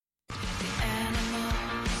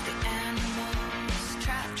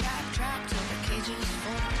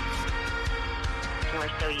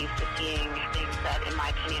so used to seeing things that, in my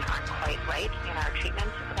opinion, aren't quite right in our treatment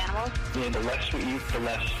of animals. The less we eat, the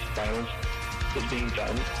less violence is being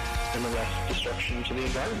done, and the less destruction to the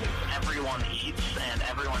environment. Everyone eats, and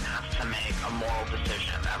everyone has to make a moral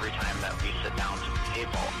decision every time that we sit down to the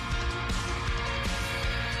table.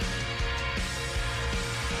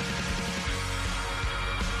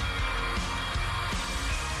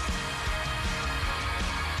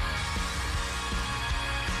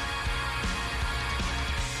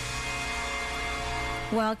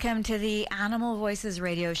 Welcome to the Animal Voices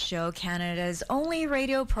radio show, Canada's only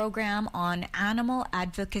radio program on animal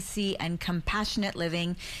advocacy and compassionate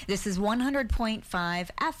living. This is 100.5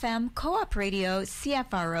 FM Co-op Radio,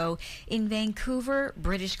 CFRO, in Vancouver,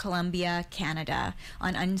 British Columbia, Canada,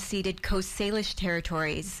 on unceded Coast Salish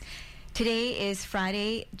territories. Today is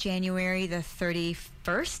Friday, January the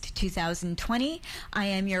 31st, 2020. I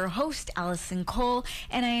am your host, Allison Cole,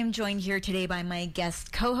 and I am joined here today by my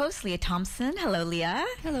guest co-host, Leah Thompson. Hello, Leah.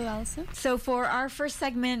 Hello, Allison. So for our first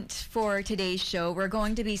segment for today's show, we're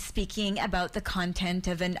going to be speaking about the content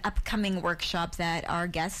of an upcoming workshop that our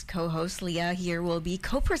guest co-host, Leah, here will be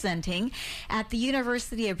co-presenting at the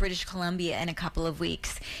University of British Columbia in a couple of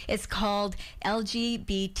weeks. It's called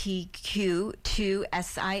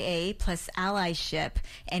LGBTQ2SIA plus allyship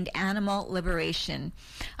and animal liberation.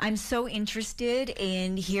 I'm so interested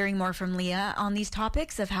in hearing more from Leah on these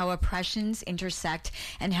topics of how oppressions intersect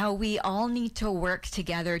and how we all need to work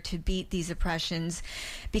together to beat these oppressions,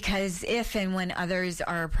 because if and when others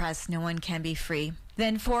are oppressed, no one can be free.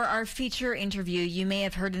 Then for our feature interview, you may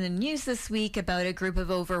have heard in the news this week about a group of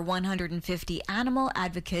over 150 animal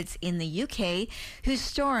advocates in the UK who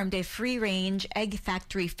stormed a free-range egg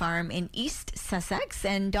factory farm in East Sussex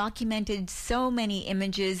and documented so many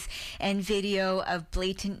images and video of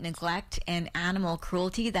blatant neglect and animal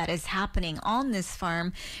cruelty that is happening on this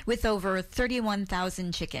farm with over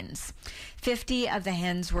 31,000 chickens. 50 of the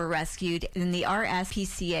hens were rescued, and the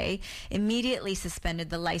RSPCA immediately suspended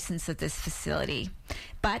the license of this facility.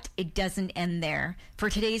 But it doesn't end there. For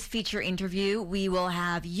today's feature interview, we will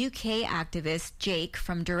have UK activist Jake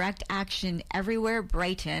from Direct Action Everywhere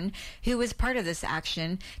Brighton, who was part of this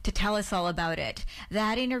action, to tell us all about it.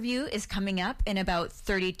 That interview is coming up in about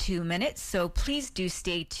 32 minutes, so please do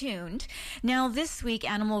stay tuned. Now, this week,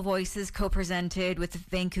 Animal Voices co-presented with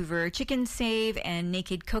Vancouver Chicken Save and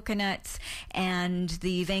Naked Coconuts and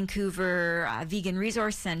the Vancouver Vegan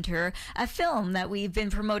Resource Center, a film that we've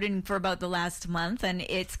been promoting for about the last month, and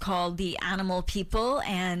it's called The Animal People,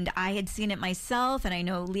 and I had seen it myself, and I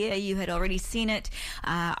know, Leah, you had already seen it.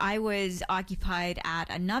 I was occupied at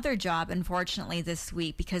another job, unfortunately, this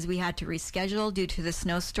week because we had to reschedule due to the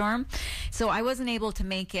snowstorm, so I wasn't able to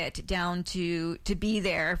make it down to be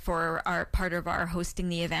there for our part of our hosting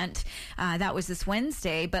the event. That was this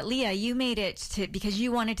Wednesday, but Leah, you made it to because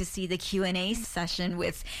you wanted to see the Q&A session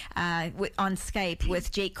with on Skype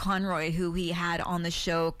with Jake Conroy, who we had on the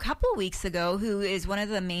show a couple weeks ago, who is one of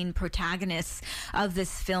the main protagonists of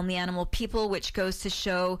this film, The Animal People, which goes to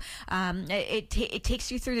show it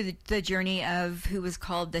takes you through the journey of who was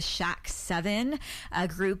called the Shack 7, a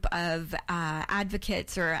group of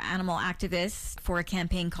advocates or animal activists for a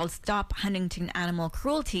campaign called Stop Huntington Animal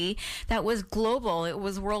Cruelty that was global. It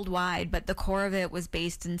was worldwide, but the core of it was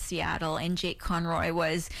based in Seattle, and Jake Conroy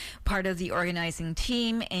was part of the organizing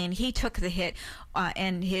team, and he took the hit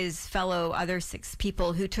and his fellow other 6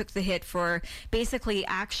 people who took the hit for basically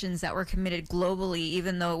actions that were committed globally,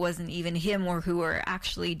 even though it wasn't even him or who were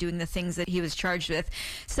actually doing the things that he was charged with.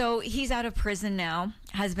 So he's out of prison now,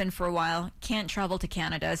 has been for a while, can't travel to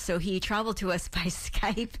Canada, so he traveled to us by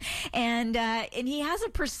Skype, and he has a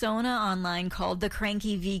persona online called The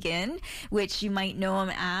Cranky Vegan, which you might know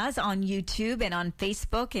him as on YouTube and on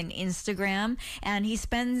Facebook and Instagram, and he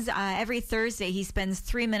spends every Thursday he spends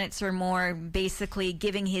 3 minutes or more basically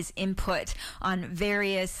giving his input on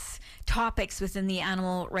various topics within the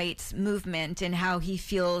animal rights movement and how he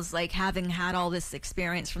feels like, having had all this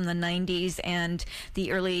experience from the 90s and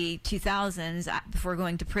the early 2000s before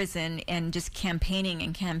going to prison and just campaigning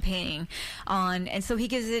on, and so he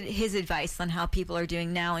gives it his advice on how people are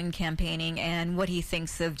doing now in campaigning and what he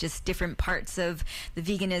thinks of just different parts of the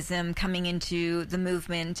veganism coming into the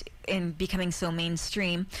movement and becoming so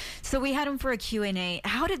mainstream. So we had him for a Q&A.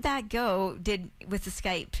 How did that go with the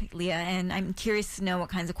Skype, Leah? And I'm curious to know what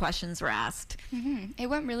kinds of questions were asked. Mm-hmm. It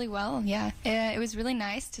went really well, yeah. It was really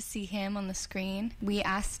nice to see him on the screen. We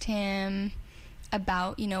asked him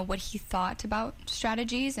about, what he thought about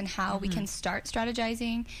strategies and how we can start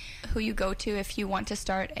strategizing, who you go to if you want to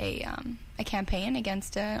start a campaign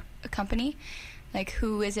against a company. Like,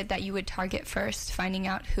 who is it that you would target first, finding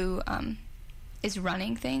out who is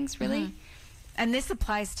running things, really. And this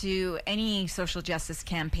applies to any social justice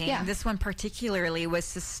campaign. Yeah. This one particularly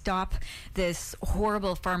was to stop this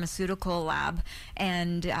horrible pharmaceutical lab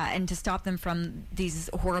and to stop them from these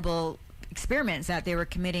horrible experiments that they were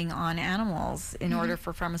committing on animals in order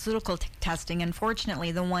for pharmaceutical testing.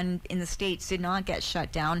 Unfortunately, the one in the States did not get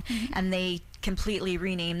shut down, and they completely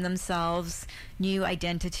renamed themselves, new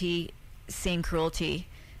identity, same cruelty.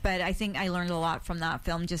 But I think I learned a lot from that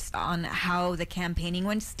film just on how the campaigning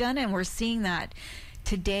was done, and we're seeing that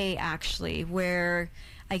today actually, where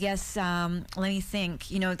I guess, let me think,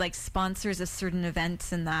 like sponsors of certain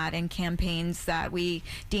events and that, and campaigns that we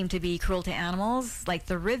deem to be cruel to animals, like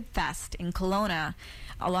the Rib Fest in Kelowna.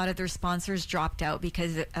 A lot of their sponsors dropped out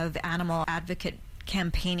because of animal advocate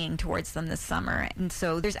campaigning towards them this summer. And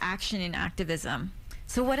so there's action in activism.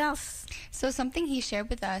 So what else? So something he shared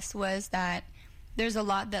with us was that there's a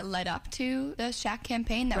lot that led up to the Shack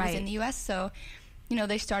campaign that was in the U.S. So,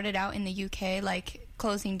 they started out in the U.K., like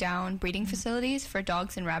closing down breeding facilities for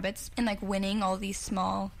dogs and rabbits and like winning all these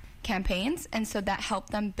small campaigns. And so that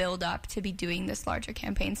helped them build up to be doing this larger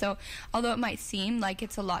campaign. So although it might seem like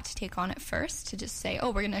it's a lot to take on at first, to just say, oh,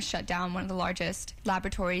 we're going to shut down one of the largest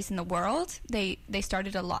laboratories in the world, they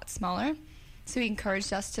started a lot smaller. So he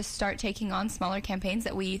encouraged us to start taking on smaller campaigns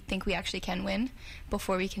that we think we actually can win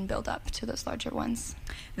before we can build up to those larger ones.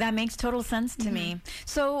 That makes total sense to me.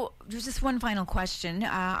 So there's just one final question.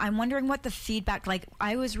 I'm wondering what the feedback, like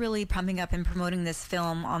I was really pumping up and promoting this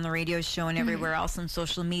film on the radio show and everywhere else on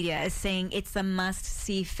social media, as saying it's a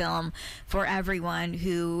must-see film for everyone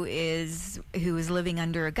who is living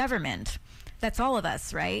under a government. That's all of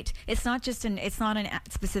us, right? It's not an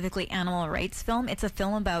specifically animal rights film. It's a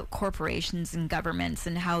film about corporations and governments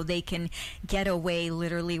and how they can get away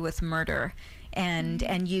literally with murder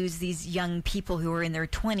and use these young people who are in their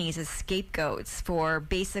 20s as scapegoats for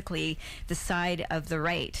basically the side of the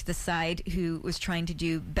right, the side who was trying to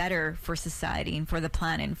do better for society and for the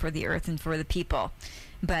planet and for the earth and for the people,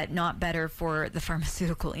 but not better for the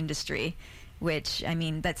pharmaceutical industry, which, I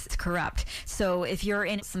mean, that's corrupt. So if you're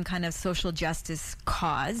in some kind of social justice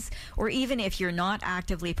cause, or even if you're not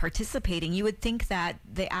actively participating, you would think that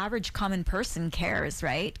the average common person cares,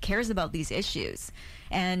 right? Cares about these issues.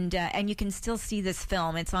 And you can still see this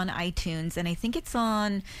film. It's on iTunes, and I think it's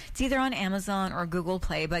either on Amazon or Google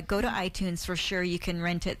Play, but go to iTunes for sure. You can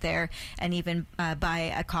rent it there and even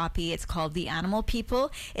buy a copy. It's called The Animal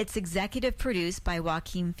People. It's executive produced by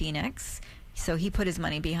Joaquin Phoenix. So he put his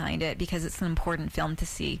money behind it because it's an important film to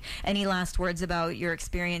see. Any last words about your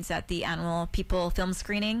experience at the Animal People film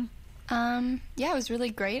screening? Yeah, it was really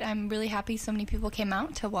great. I'm really happy so many people came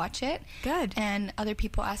out to watch it. Good. And other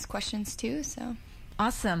people asked questions too, so.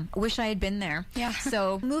 Awesome. Wish I had been there. Yeah.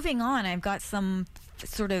 So moving on, I've got some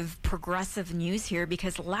sort of progressive news here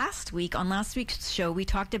because on last week's show, we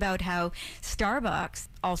talked about how Starbucks,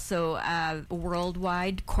 also a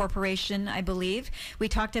worldwide corporation, I believe, we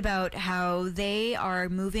talked about how they are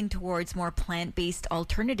moving towards more plant-based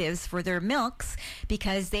alternatives for their milks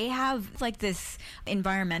because they have like this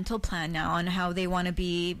environmental plan now on how they want to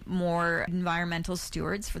be more environmental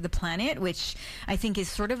stewards for the planet, which I think is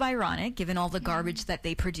sort of ironic given all the garbage that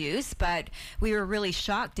they produce. But we were really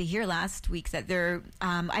shocked to hear last week that they're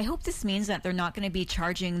I hope this means that they're not going to be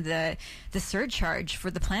charging the surcharge for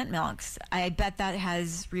the plant milks. I bet that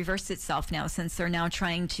has reversed itself now, since they're now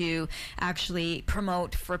trying to actually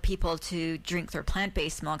promote for people to drink their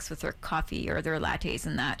plant-based milks with their coffee or their lattes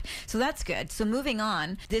and that. So that's good. So moving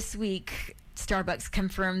on, this week Starbucks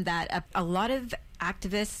confirmed that a lot of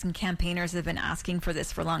activists and campaigners have been asking for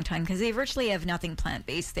this for a long time because they virtually have nothing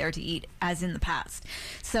plant-based there to eat as in the past.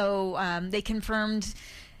 So they confirmed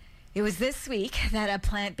it was this week that a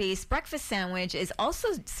plant-based breakfast sandwich is also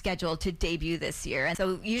scheduled to debut this year. And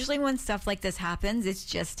so usually when stuff like this happens, it's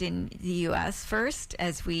just in the U.S. first,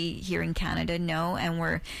 as we here in Canada know,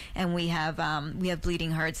 and we have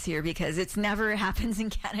bleeding hearts here because it's never happens in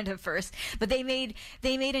Canada first. But they made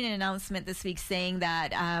an announcement this week saying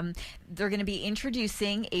that they're going to be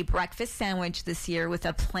introducing a breakfast sandwich this year with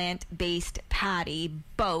a plant-based patty,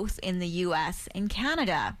 both in the U.S. and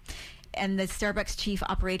Canada. And the Starbucks chief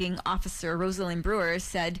operating officer, Rosalind Brewer,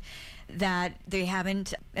 said that they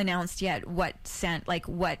haven't announced yet what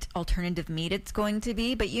alternative meat it's going to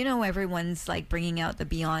be, but everyone's like bringing out the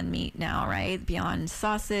Beyond Meat now, right? Beyond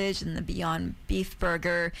Sausage and the Beyond Beef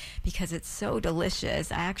Burger because it's so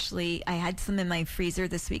delicious. I had some in my freezer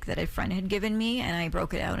this week that a friend had given me, and I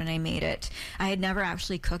broke it out and I made it. I had never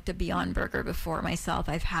actually cooked a Beyond Burger before myself.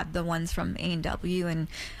 I've had the ones from A&W and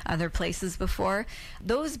other places before.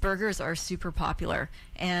 Those burgers are super popular,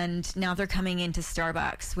 and now they're coming into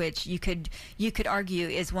Starbucks, which you could argue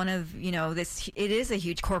is one of, it is a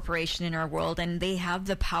huge corporation in our world, and they have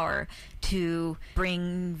the power to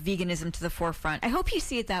bring veganism to the forefront. I hope you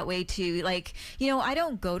see it that way too. Like, I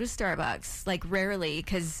don't go to Starbucks, like, rarely,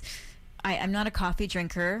 because I'm not a coffee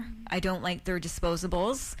drinker. I don't like their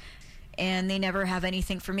disposables, and they never have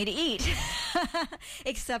anything for me to eat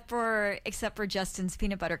except for Justin's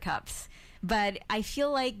peanut butter cups. But I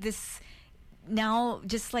feel like this now,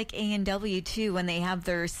 just like A&W too, when they have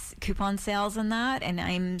their coupon sales and that, and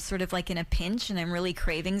I'm sort of like in a pinch and I'm really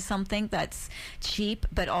craving something that's cheap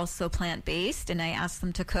but also plant-based, and I ask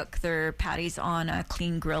them to cook their patties on a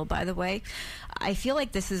clean grill, by the way. I feel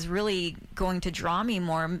like this is really going to draw me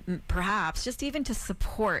more, perhaps, just even to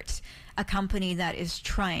support a company that is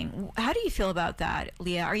trying. How do you feel about that,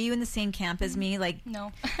 Leah? Are you in the same camp as me? Like,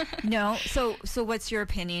 no. No. So what's your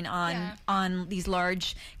opinion on these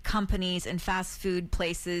large companies and fast food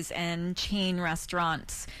places and chain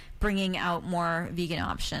restaurants bringing out more vegan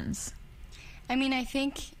options? I mean, I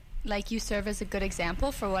think, like, you serve as a good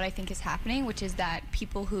example for what I think is happening, which is that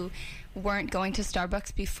people who weren't going to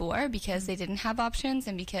Starbucks before because they didn't have options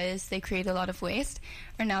and because they create a lot of waste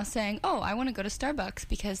are now saying, oh, I want to go to Starbucks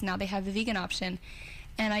because now they have a vegan option.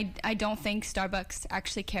 And I don't think Starbucks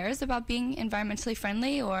actually cares about being environmentally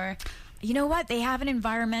friendly, or... You know what? They have an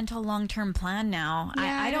environmental long-term plan now.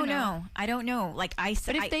 Yeah, I don't know. I don't know. Like,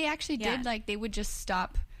 but if they actually did, like, they would just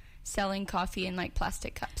stop selling coffee in, like,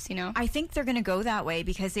 plastic cups, I think they're going to go that way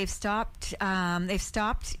because they've stopped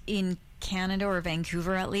in Canada, or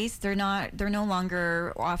Vancouver at least. They're no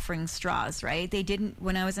longer offering straws, right? They didn't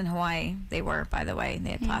when I was in Hawaii. They were, by the way.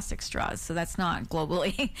 They had plastic straws, so that's not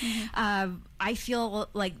globally. I feel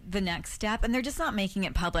like the next step, and they're just not making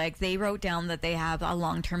it public. They wrote down that they have a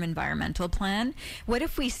long-term environmental plan. What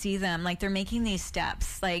if we see them, like, they're making these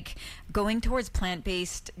steps, like going towards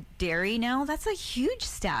plant-based dairy now? That's a huge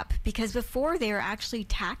step, because before they were actually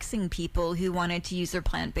taxing people who wanted to use their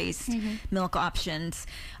plant-based milk options.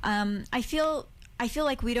 I feel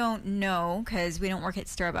like we don't know, because we don't work at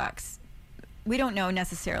Starbucks. We don't know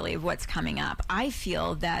necessarily what's coming up. I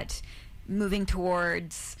feel that moving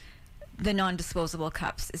towards the non-disposable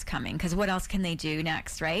cups is coming, because what else can they do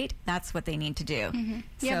next, right? That's what they need to do.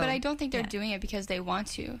 Yeah, but I don't think they're doing it because they want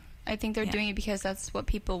to. I think they're doing it because that's what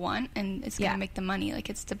people want, and it's going to make the money.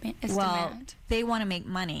 Like, it's demand. They want to make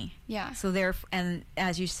money. Yeah. So and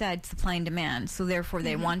as you said, supply and demand. So therefore,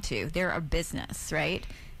 they want to. They're a business, right?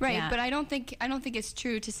 Right, but I don't think it's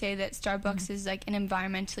true to say that Starbucks is like an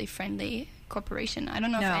environmentally friendly corporation. I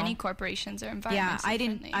don't know if any corporations are environmentally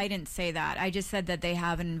friendly. I didn't say that. I just said that they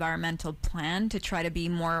have an environmental plan to try to be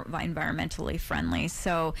more environmentally friendly.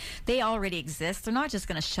 So they already exist. They're not just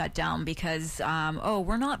going to shut down because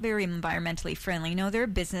we're not very environmentally friendly. No, they're a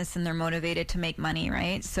business and they're motivated to make money,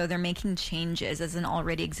 right? So they're making changes as an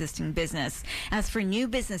already existing business. As for new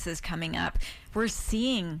businesses coming up, we're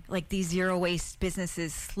seeing like these zero waste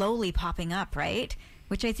businesses slowly popping up, right?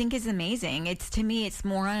 Which I think is amazing. To me, it's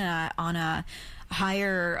more on a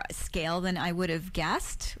higher scale than I would have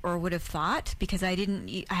guessed or would have thought, because I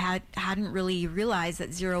hadn't really realized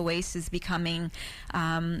that zero waste is becoming.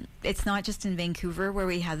 It's not just in Vancouver where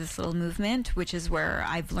we have this little movement, which is where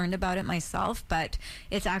I've learned about it myself, but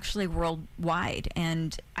it's actually worldwide.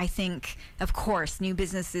 And I think, of course, new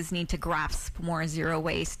businesses need to grasp more zero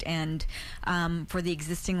waste, and for the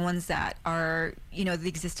existing ones that are,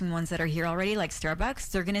 here already, like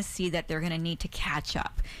Starbucks, they're going to see that they're going to need to catch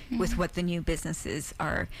up with what the new businesses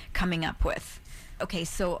are coming up with. Okay,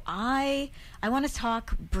 so I want to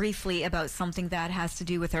talk briefly about something that has to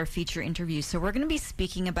do with our feature interview. So we're going to be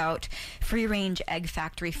speaking about free-range egg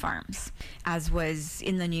factory farms, as was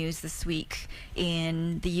in the news this week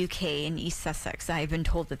in the UK in East Sussex. I've been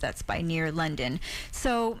told that that's by near London.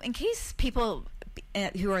 So in case people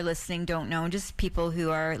who are listening don't know, just people who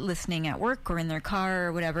are listening at work or in their car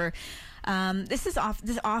or whatever, this is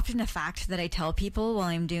often a fact that I tell people while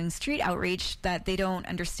I'm doing street outreach that they don't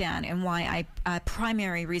understand, and why a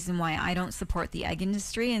primary reason why I don't support the egg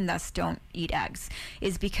industry and thus don't eat eggs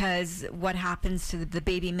is because what happens to the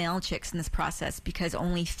baby male chicks in this process, because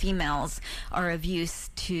only females are of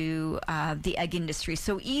use to the egg industry.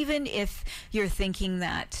 So even if you're thinking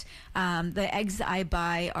that the eggs I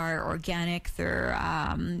buy are organic, they're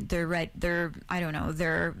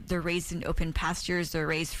raised in open pastures, they're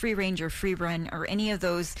raised free range or free run, or any of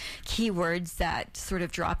those keywords that sort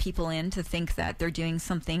of draw people in to think that they're doing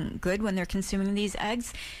something good when they're consuming these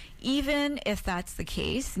eggs. Even if that's the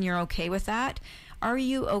case and you're okay with that, are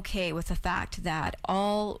you okay with the fact that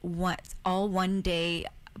all one day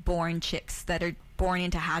born chicks that are born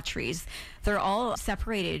into hatcheries, they're all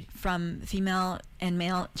separated from female and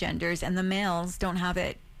male genders, and the males don't have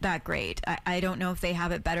it that great. I don't know if they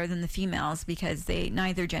have it better than the females because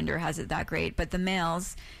neither gender has it that great. But the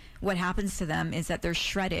males, what happens to them is that they're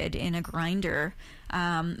shredded in a grinder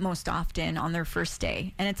most often on their first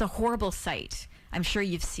day. And it's a horrible sight. I'm sure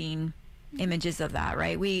you've seen images of that,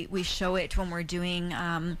 right? We show it when we're doing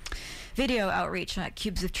video outreach at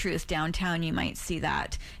Cubes of Truth downtown. You might see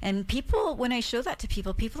that. And people, when I show that to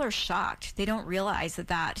people, people are shocked. They don't realize that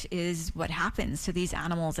that is what happens to these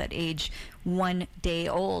animals at age 1 day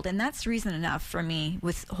old. And that's reason enough for me,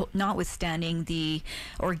 with notwithstanding the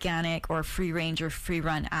organic or free range or free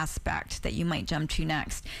run aspect that you might jump to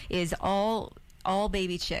next, is all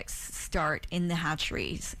baby chicks start in the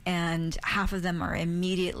hatcheries, and half of them are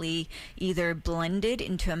immediately either blended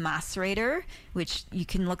into a macerator, which you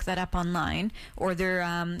can look that up online, or they're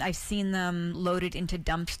I've seen them loaded into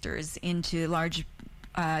dumpsters, into large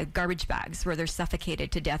garbage bags where they're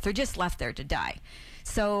suffocated to death or just left there to die.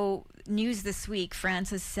 So news this week, France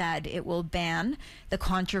has said it will ban the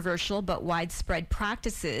controversial but widespread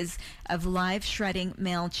practices of live shredding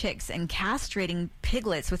male chicks and castrating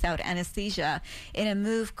piglets without anesthesia, in a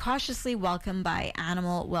move cautiously welcomed by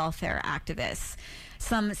animal welfare activists.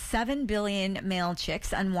 Some 7 billion male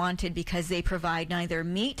chicks unwanted because they provide neither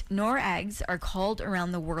meat nor eggs are culled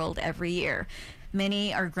around the world every year.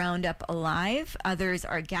 Many are ground up alive. Others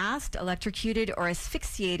are gassed, electrocuted, or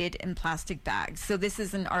asphyxiated in plastic bags. So this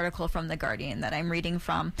is an article from The Guardian that I'm reading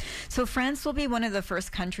from. So France will be one of the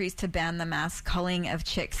first countries to ban the mass culling of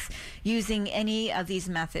chicks using any of these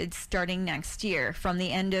methods starting next year. From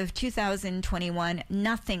the end of 2021,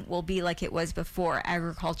 nothing will be like it was before,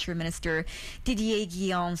 Agriculture Minister Didier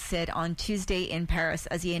Guillaume said on Tuesday in Paris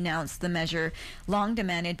as he announced the measure long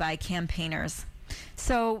demanded by campaigners.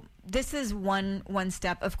 So this is one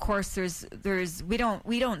step. Of course, we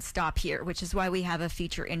don't stop here, which is why we have a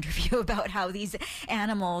feature interview about how these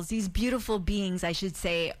animals, these beautiful beings, I should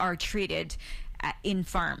say, are treated in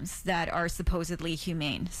farms that are supposedly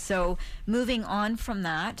humane. So moving on from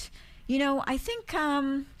that, I think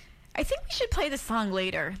we should play the song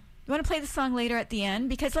later. You want to play the song later at the end?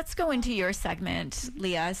 Because let's go into your segment,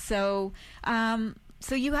 Leah. So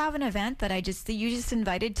you have an event that you just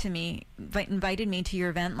invited me to your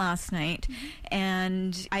event last night,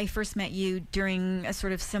 and I first met you during a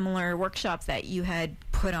sort of similar workshop that you had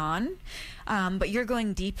put on, but you're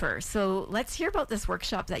going deeper. So let's hear about this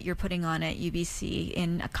workshop that you're putting on at UBC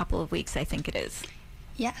in a couple of weeks, I think it is.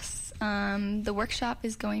 Yes, the workshop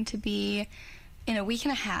is going to be in a week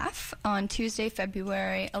and a half on Tuesday,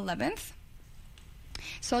 February 11th.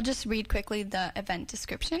 So I'll just read quickly the event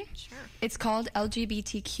description. Sure. It's called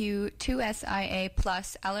LGBTQ2SIA+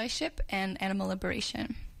 Allyship and Animal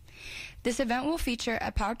Liberation. This event will feature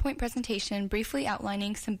a PowerPoint presentation briefly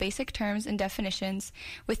outlining some basic terms and definitions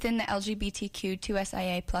within the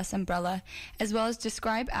LGBTQ2SIA+ umbrella, as well as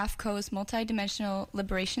describe AFCO's multidimensional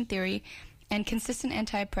liberation theory and consistent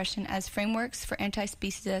anti-oppression as frameworks for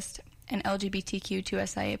anti-speciesist and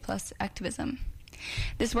LGBTQ2SIA+ activism.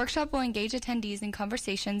 This workshop will engage attendees in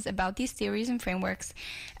conversations about these theories and frameworks,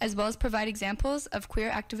 as well as provide examples of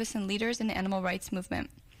queer activists and leaders in the animal rights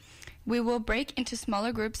movement. We will break into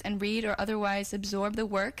smaller groups and read or otherwise absorb the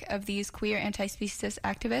work of these queer anti-speciesist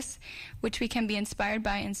activists, which we can be inspired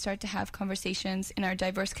by and start to have conversations in our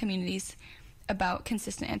diverse communities about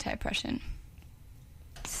consistent anti-oppression.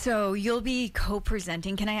 So you'll be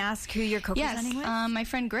co-presenting. Can I ask who you're co-presenting with? Yes, my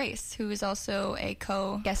friend Grace, who is also a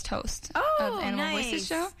co-guest host of Animal Voices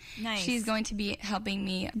show. Nice. She's going to be helping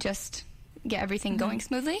me just get everything going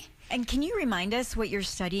smoothly. And can you remind us what you're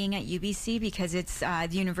studying at UBC? Because it's the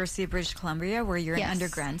University of British Columbia, where you're an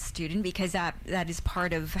undergrad student, because that is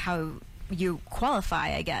part of how you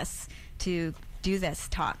qualify, I guess, to do this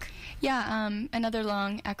talk. Yeah, another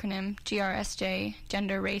long acronym, GRSJ,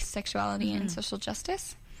 Gender, Race, Sexuality, and Social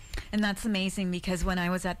Justice. And that's amazing, because when I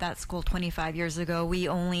was at that school 25 years ago, we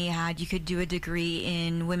only had, you could do a degree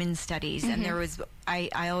in women's studies, and there was,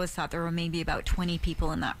 I always thought there were maybe about 20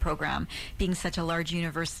 people in that program, being such a large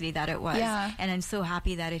university that it was. Yeah. And I'm so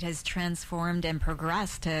happy that it has transformed and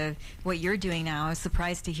progressed to what you're doing now. I was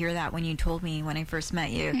surprised to hear that when you told me when I first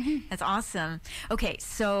met you. That's awesome. Okay,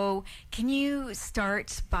 so can you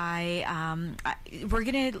start by, we're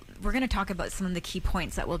gonna talk about some of the key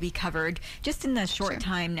points that will be covered just in the short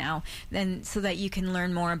time now, then, so that you can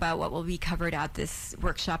learn more about what will be covered at this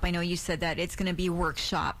workshop. I know you said that it's going to be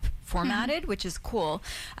workshop formatted, which is cool.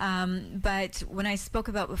 But when I spoke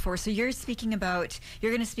about before, so you're going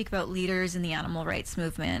to speak about leaders in the animal rights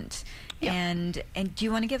movement. Yep. And do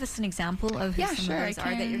you want to give us an example of who some of those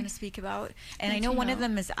are that you're going to speak about? And I know one of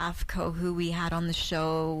them is AFCO, who we had on the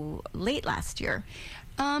show late last year.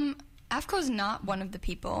 AFCO's not one of the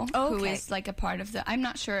people Oh, who okay. is like a part of the. I'm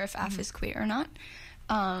not sure if AF is queer or not,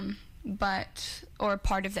 but or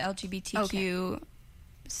part of the LGBTQ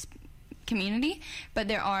community. But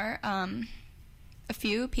there are a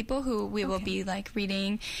few people who we will be like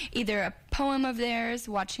reading either a poem of theirs,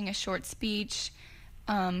 watching a short speech,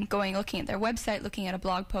 looking at their website, looking at a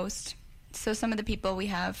blog post. So some of the people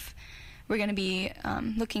we're going to be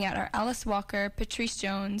looking at are Alice Walker, Patrice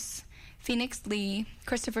Jones, Phoenix Lee,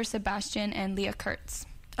 Christopher Sebastian, and Leah Kurtz.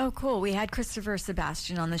 Oh, cool. We had Christopher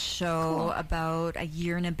Sebastian on the show about a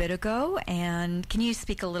year and a bit ago. And can you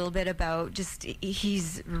speak a little bit about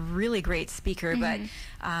he's a really great speaker, but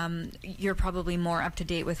you're probably more up to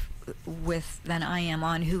date with than I am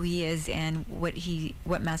on who he is and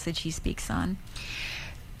what message he speaks on.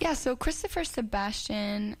 Yeah, so Christopher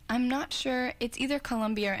Sebastian, I'm not sure, it's either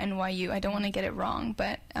Columbia or NYU. I don't want to get it wrong,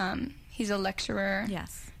 but he's a lecturer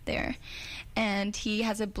there. And he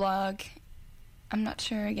has a blog. I'm not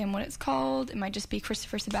sure, again, what it's called. It might just be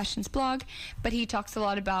Christopher Sebastian's blog. But he talks a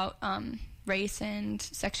lot about race and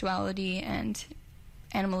sexuality and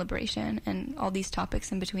animal liberation and all these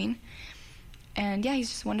topics in between. And, yeah, he's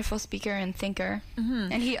just a wonderful speaker and thinker.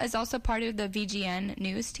 And he is also part of the VGN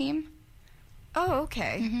news team. Oh,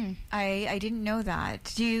 okay. I didn't know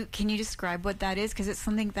that. Can you describe what that is? Because it's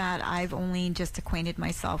something that I've only just acquainted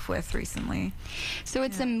myself with recently. So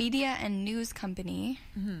it's a media and news company.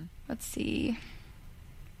 Let's see.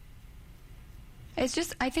 I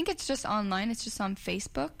think it's just online. It's just on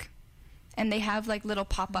Facebook. And they have like little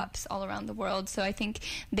pop-ups all around the world. So I think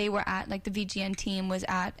they were at, like the VGN team was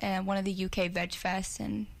at one of the UK Veg Fests,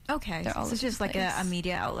 and okay, so it's just like a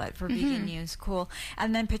media outlet for vegan news. Cool.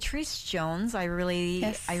 And then Patrice Jones, I really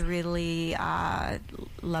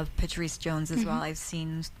love Patrice Jones as well. I've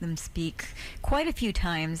seen them speak quite a few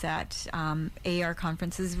times at AR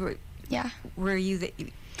conferences. Were you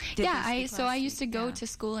I used to go to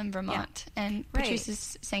school in Vermont, and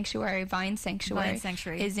Patrice's sanctuary, Vine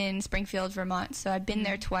Sanctuary, is in Springfield, Vermont. So I've been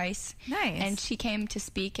there twice. Nice. And she came to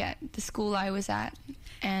speak at the school I was at,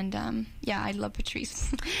 and I love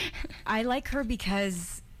Patrice. I like her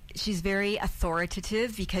because she's very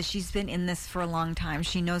authoritative, because she's been in this for a long time.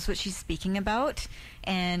 She knows what she's speaking about,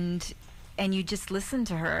 and you just listen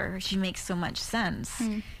to her. She makes so much sense.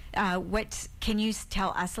 What can you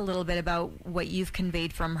tell us a little bit about what you've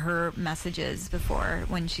conveyed from her messages before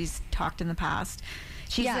when she's talked in the past?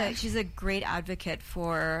 She's a great advocate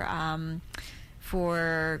for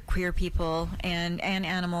queer people and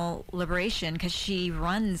animal liberation, because she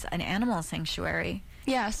runs an animal sanctuary.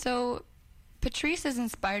 Yeah, so Patrice has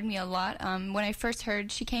inspired me a lot. When I first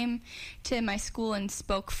heard, she came to my school and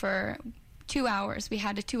spoke for 2 hours. We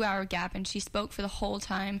had a 2-hour gap, and she spoke for the whole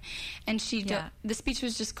time. And the speech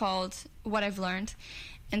was just called "What I've Learned,"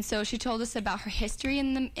 and so she told us about her history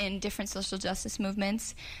in different social justice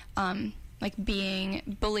movements, like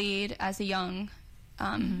being bullied as a young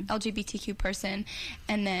LGBTQ person,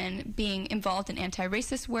 and then being involved in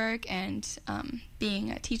anti-racist work, and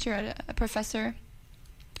being a teacher, a professor.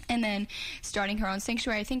 And then starting her own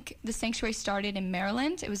sanctuary. I think the sanctuary started in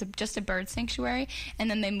Maryland. It was just a bird sanctuary.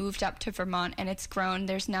 And then they moved up to Vermont, and it's grown.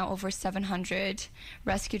 There's now over 700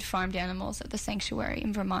 rescued farmed animals at the sanctuary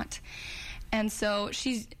in Vermont. And so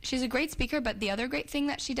she's a great speaker, but the other great thing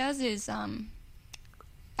that she does is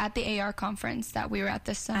at the AR conference that we were at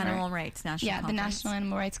this summer. National Conference. The National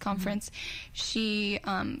Animal Rights Conference. She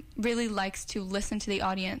really likes to listen to the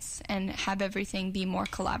audience and have everything be more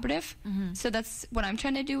collaborative. So that's what I'm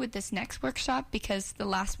trying to do with this next workshop, because the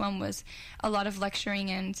last one was a lot of lecturing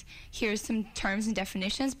and here's some terms and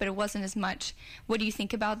definitions, but it wasn't as much, what do you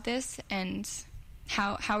think about this, and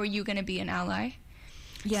how are you going to be an ally?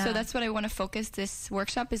 Yeah. So that's what I want to focus this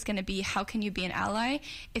workshop is going to be, how can you be an ally?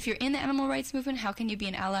 If you're in the animal rights movement, how can you be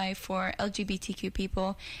an ally for LGBTQ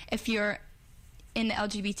people? If you're in the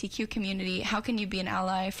LGBTQ community, how can you be an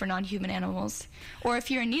ally for non-human animals? Or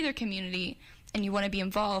if you're in neither community and you want to be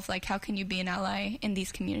involved, like how can you be an ally in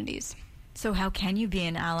these communities? So how can you be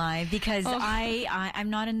an ally? Because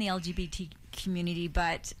I'm not in the LGBT community,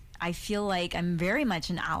 but I feel like I'm very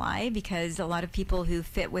much an ally, because a lot of people who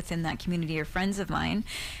fit within that community are friends of mine,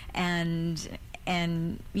 and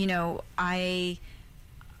you know, I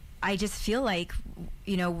just feel like,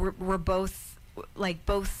 you know, we're both, like,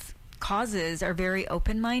 both causes are very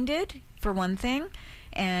open-minded, for one thing,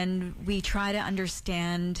 and we try to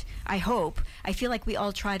understand, I feel like we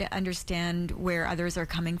all try to understand where others are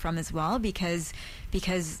coming from as well, because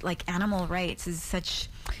like animal rights is such,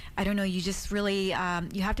 I don't know, you just really,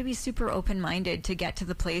 you have to be super open-minded to get to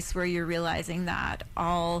the place where you're realizing that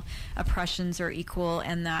all oppressions are equal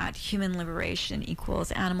and that human liberation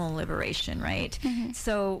equals animal liberation, right?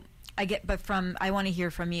 So I want to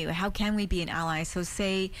hear from you. How can we be an ally? So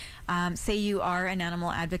say you are an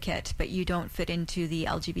animal advocate, but you don't fit into the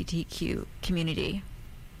LGBTQ community.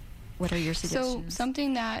 What are your suggestions? So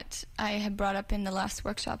something that I had brought up in the last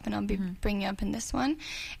workshop, and I'll be bringing up in this one,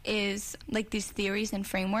 is like these theories and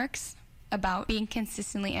frameworks about being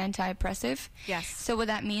consistently anti-oppressive. Yes. So what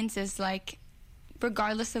that means is, like,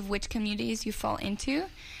 regardless of which communities you fall into,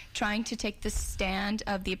 trying to take the stand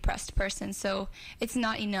of the oppressed person. So it's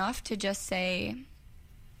not enough to just say,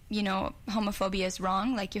 you know, homophobia is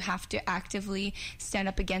wrong. Like, you have to actively stand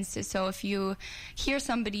up against it. So if you hear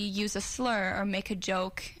somebody use a slur or make a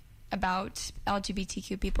joke about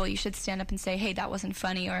LGBTQ people, you should stand up and say, hey, that wasn't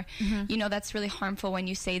funny, or, you know, that's really harmful when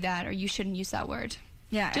you say that, or you shouldn't use that word.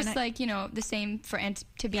 Yeah. Just like, you know, the same for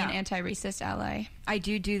to be an anti-racist ally. I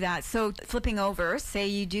do that. So flipping over, say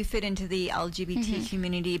you do fit into the LGBT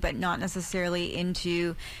community, but not necessarily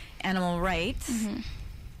into animal rights.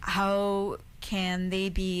 How can they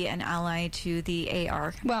be an ally to the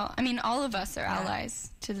AR? Well, I mean, all of us are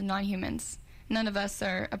allies to the non-humans. None of us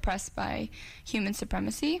are oppressed by human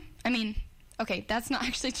supremacy. I mean, okay, that's not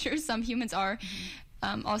actually true. Some humans are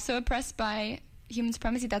also oppressed by human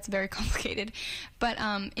supremacy. That's very complicated. But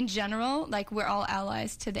in general, like, we're all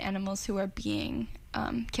allies to the animals who are being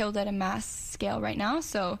killed at a mass scale right now.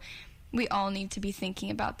 So we all need to be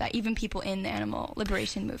thinking about that, even people in the animal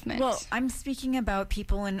liberation movement. Well, I'm speaking about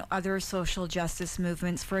people in other social justice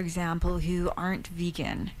movements, for example, who aren't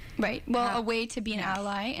vegan. Right. Well, a way to be an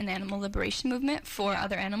ally in the animal liberation movement for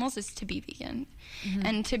other animals is to be vegan.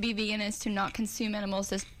 And to be vegan is to not consume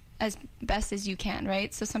animals as best as you can,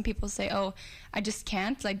 right? So some people say, oh, I just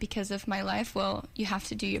can't, like, because of my life. Well, you have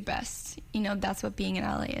to do your best. You know, that's what being an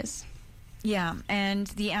ally is. Yeah, and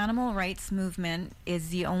the animal rights movement is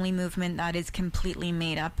the only movement that is completely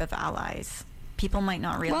made up of allies. People might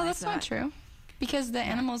not realize that. Well, that's not true, because the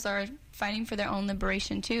animals are fighting for their own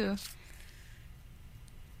liberation too.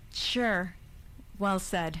 Sure. Well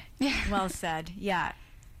said. Well said. Yeah.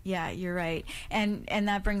 Yeah, you're right. And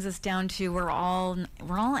that brings us down to we're all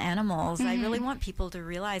animals. I really want people to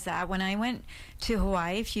realize that. When I went to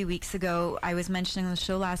Hawaii a few weeks ago, I was mentioning on the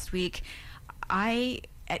show last week,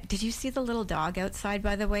 did you see the little dog outside,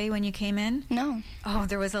 by the way, when you came in? No. Oh,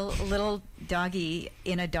 there was a little doggy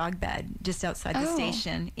in a dog bed just outside the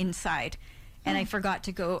station inside. And I forgot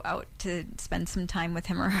to go out to spend some time with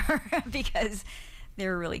him or her because they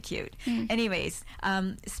were really cute. Anyways,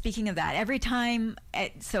 speaking of that, every time,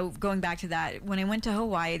 so going back to that, when I went to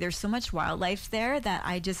Hawaii, there's so much wildlife there that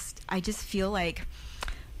I just feel like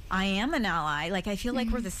I am an ally. Like, I feel like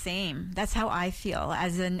we're the same. That's how I feel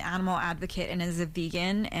as an animal advocate and as a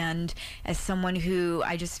vegan and as someone who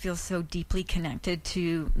I just feel so deeply connected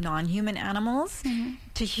to non-human animals,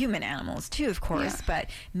 to human animals too, of course, but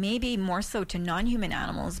maybe more so to non-human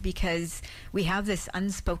animals because we have this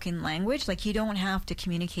unspoken language. Like, you don't have to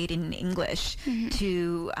communicate in English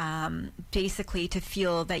to basically to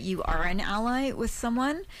feel that you are an ally with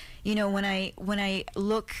someone. You know, when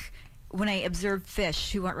I observe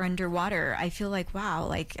fish who are underwater, I feel like, wow,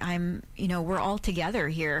 like we're all together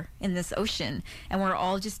here in this ocean and we're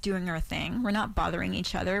all just doing our thing. We're not bothering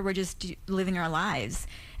each other. We're just living our lives.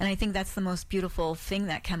 And I think that's the most beautiful thing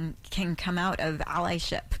that can come out of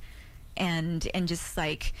allyship and just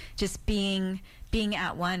being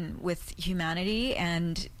at one with humanity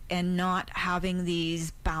and not having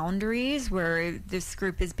these boundaries where this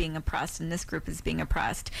group is being oppressed and this group is being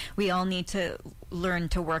oppressed. We all need to learn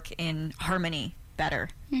to work in harmony better,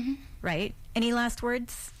 right? Any last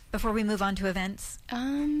words before we move on to events?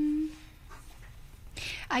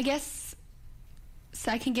 I guess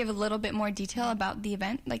so I can give a little bit more detail about the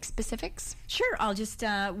event, like specifics. Sure. I'll just,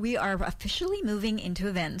 we are officially moving into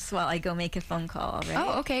events while I go make a phone call, right?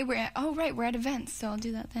 Oh, okay. We're at events, so I'll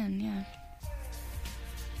do that then, yeah.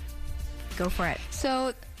 Go for it.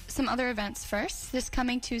 So, some other events first. This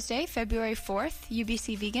coming Tuesday, February 4th,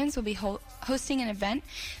 UBC Vegans will be hosting an event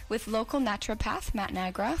with local naturopath Matt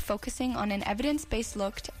Nagra, focusing on an evidence-based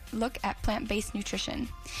look at plant-based nutrition.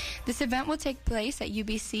 This event will take place at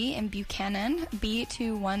UBC in Buchanan,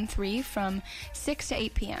 B213, from 6 to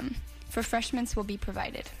 8 p.m. Refreshments will be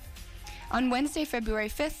provided. On Wednesday, February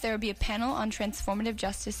 5th, there will be a panel on transformative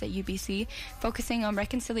justice at UBC, focusing on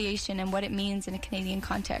reconciliation and what it means in a Canadian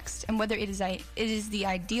context, and whether it is the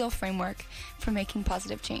ideal framework for making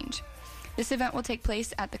positive change. This event will take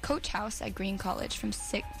place at the Coach House at Green College from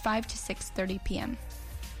 5 to 6:30 p.m.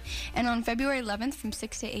 And on February 11th from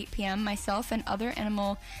 6 to 8 p.m., myself and other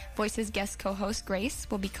Animal Voices guest co-host Grace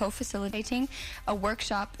will be co-facilitating a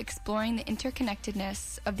workshop exploring the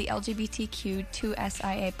interconnectedness of the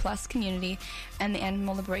LGBTQ2SIA+ community and the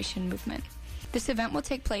animal liberation movement. This event will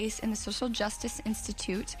take place in the Social Justice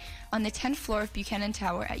Institute on the 10th floor of Buchanan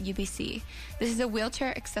Tower at UBC. This is a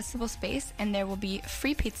wheelchair-accessible space, and there will be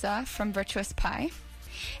free pizza from Virtuous Pie.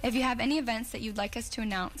 If you have any events that you'd like us to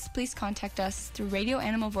announce, please contact us through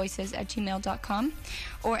radioanimalvoices@gmail.com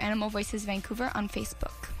or Animal Voices Vancouver on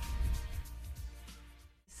Facebook.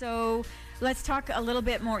 So let's talk a little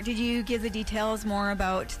bit more. Did you give the details more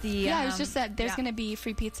about the... Yeah, it was just that there's going to be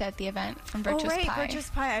free pizza at the event from Virtuous Pie. Virtuous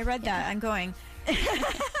Pie. I read that. I'm going.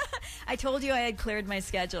 I told you I had cleared my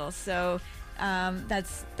schedule, so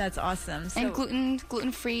that's awesome. So, and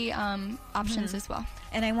gluten-free options as well.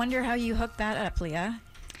 And I wonder how you hooked that up, Leah.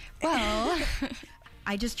 Well...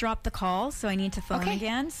 I just dropped the call, so I need to phone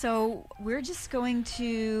again. So we're just going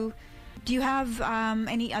to... Do you have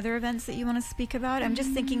any other events that you want to speak about? I'm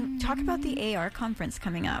just thinking, talk about the AR conference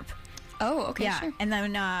coming up. Oh, okay, yeah, sure. And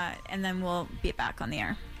then we'll be back on the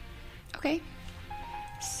air. Okay.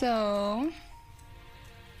 So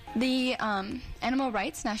the Animal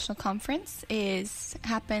Rights National Conference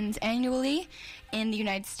happens annually in the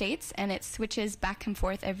United States, and it switches back and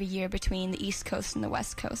forth every year between the East Coast and the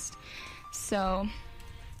West Coast. So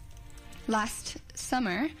last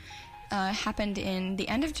summer happened in the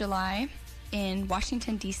end of July in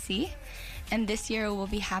Washington, D.C., and this year it will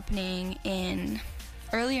be happening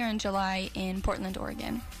earlier in July in Portland,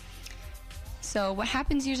 Oregon. So what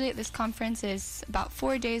happens usually at this conference is about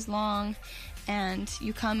 4 days long, and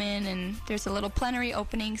you come in and there's a little plenary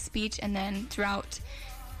opening speech, and then throughout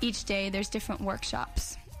each day there's different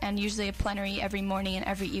workshops, and usually a plenary every morning and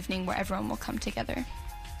every evening where everyone will come together.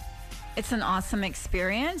 It's an awesome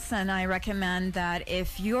experience, and I recommend that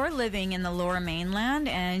if you're living in the Lower Mainland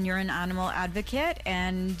and you're an animal advocate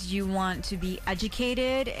and you want to be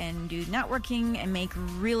educated and do networking and make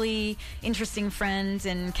really interesting friends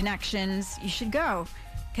and connections, you should go,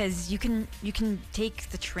 because you can take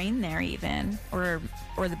the train there even, or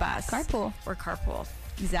the bus. Carpool.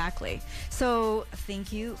 Exactly. So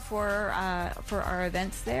thank you for our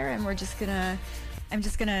events there, and I'm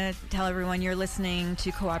just going to tell everyone you're listening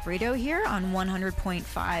to Co-op Radio here on 100.5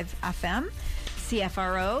 FM,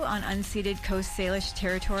 CFRO on unceded Coast Salish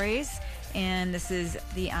territories, and this is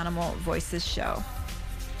the Animal Voices Show.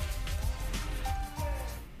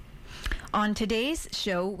 On today's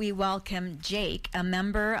show, we welcome Jake, a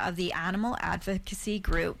member of the animal advocacy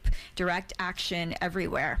group Direct Action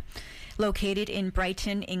Everywhere, located in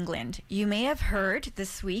Brighton, England. You may have heard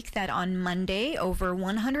this week that on Monday, over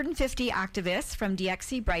 150 activists from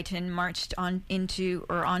DXC Brighton marched onto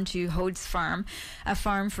Hode's Farm, a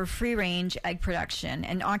farm for free-range egg production,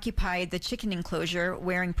 and occupied the chicken enclosure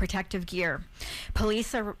wearing protective gear.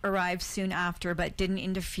 Police arrived soon after but didn't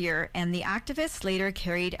interfere, and the activists later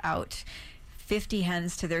carried out 50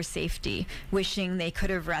 hens to their safety, wishing they could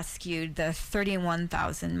have rescued the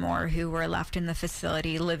 31,000 more who were left in the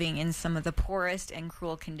facility living in some of the poorest and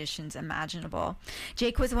cruel conditions imaginable.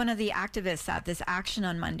 Jake was one of the activists at this action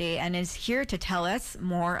on Monday and is here to tell us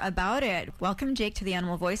more about it. Welcome, Jake, to the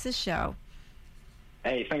Animal Voices Show.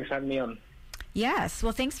 Hey, thanks for having me on. Yes.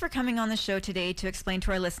 Well, thanks for coming on the show today to explain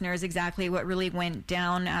to our listeners exactly what really went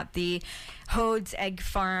down at the Hode's Egg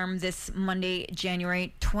Farm this Monday,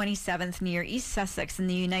 January 27th, near East Sussex in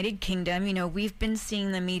the United Kingdom. You know, we've been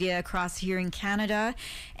seeing the media across here in Canada,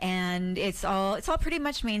 and it's all pretty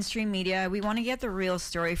much mainstream media. We want to get the real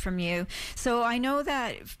story from you. So I know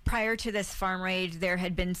that prior to this farm raid, there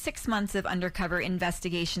had been 6 months of undercover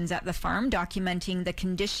investigations at the farm documenting the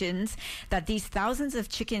conditions that these thousands of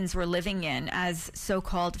chickens were living in as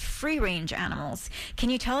so-called free-range animals. Can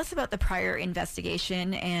you tell us about the prior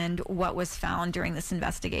investigation and what was found during this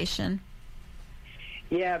investigation?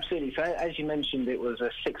 Yeah, absolutely. So as you mentioned, it was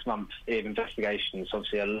a 6-month investigation. So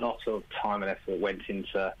obviously a lot of time and effort went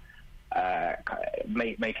into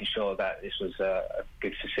making sure that this was a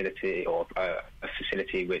good facility, or a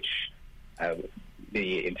facility which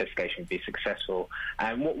the investigation would be successful.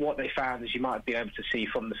 And what they found, as you might be able to see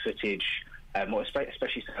from the footage, what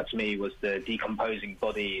especially stood out to me was the decomposing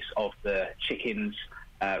bodies of the chickens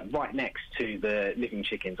right next to the living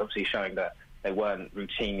chickens, obviously showing that they weren't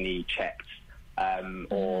routinely checked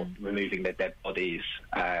or removing their dead bodies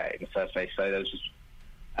in the first place. So there was just,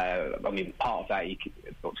 part of that,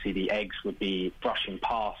 obviously the eggs would be brushing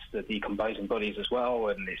past the decomposing bodies as well,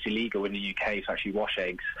 and it's illegal in the UK to actually wash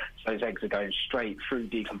eggs. So those eggs are going straight through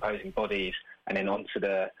decomposing bodies and then onto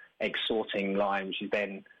the egg sorting line, which is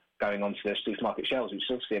then going onto the supermarket shelves, which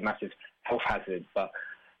is obviously a massive health hazard. But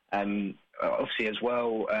obviously as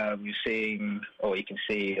well, we're seeing, or you can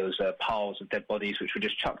see, there was piles of dead bodies which were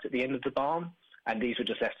just chucked at the end of the barn, and these were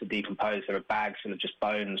just left to decompose. There were bags full of just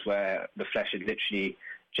bones where the flesh had literally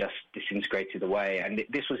just disintegrated away. And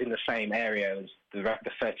this was in the same area as the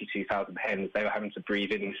 32,000 hens. They were having to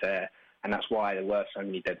breathe in this air, and that's why there were so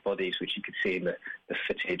many dead bodies, which you could see in the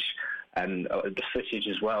footage. And the footage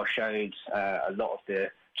as well showed a lot of the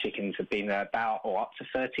chickens had been there about or up to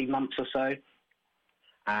 13 months or so.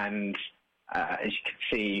 And as you can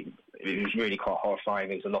see, it was really quite horrifying.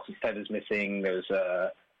 There was a lot of feathers missing. There was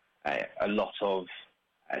a lot of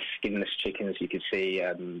skinless chickens. You could see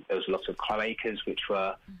there was a lot of cloacas, which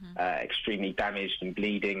were extremely damaged and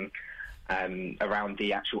bleeding. Around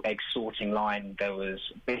the actual egg sorting line, there was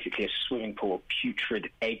basically a swimming pool of putrid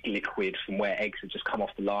egg liquid from where eggs had just come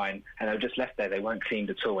off the line, and they were just left there. They weren't cleaned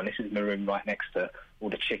at all. And this is in the room right next to all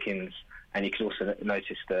the chickens. And you could also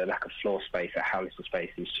notice the lack of floor space, how little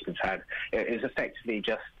space these chickens had. It was effectively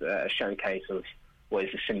just a showcase of what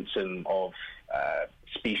is a symptom of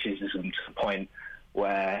speciesism, to the point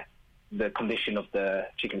where the condition of the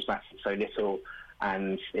chickens matters so little,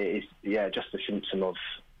 and it is just a symptom of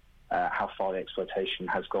how far the exploitation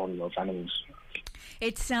has gone of animals.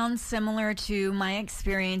 It sounds similar to my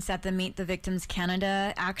experience at the Meet the Victims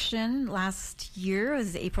Canada action last year. It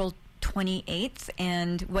was April 28th,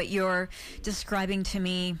 and what you're describing to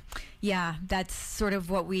me, that's sort of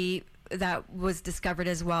what that was discovered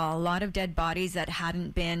as well. A lot of dead bodies that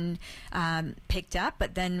hadn't been picked up,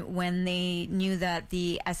 but then when they knew that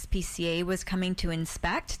the SPCA was coming to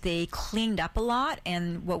inspect, they cleaned up a lot,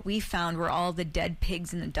 and what we found were all the dead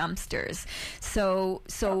pigs in the dumpsters. So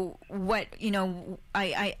what,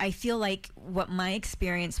 I feel like what my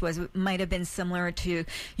experience was might have been similar to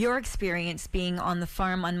your experience being on the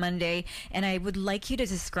farm on Monday, and I would like you to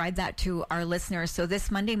describe that to our listeners. So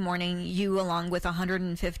this Monday morning, you, along with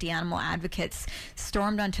 150 animal advocates,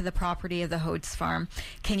 stormed onto the property of the Hodes farm.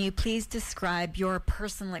 Can you please describe your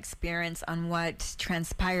personal experience on what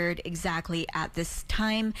transpired exactly at this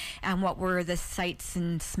time, and what were the sights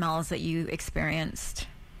and smells that you experienced?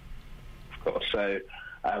 Of course. So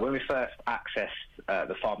when we first accessed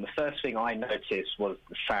the farm, the first thing I noticed was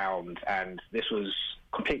the sound, and this was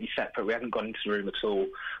completely separate. We hadn't gone into the room at all,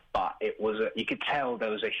 but it was you could tell there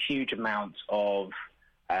was a huge amount of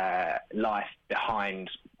life behind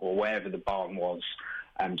or wherever the barn was.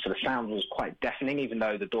 So the sound was quite deafening, even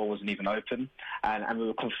though the door wasn't even open. And we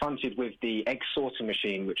were confronted with the egg sorting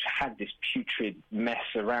machine, which had this putrid mess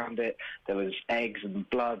around it. There was eggs and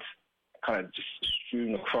blood kind of just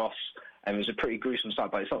strewn across. And it was a pretty gruesome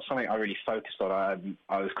sight, but it's not something I really focused on.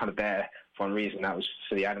 I was kind of there for one reason, that was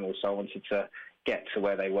for the animals, so I wanted to get to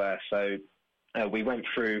where they were. So we went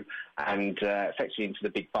through and effectively into the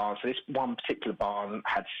big barn. So this one particular barn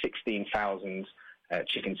had 16,000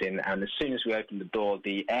 chickens in, and as soon as we opened the door,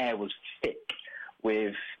 the air was thick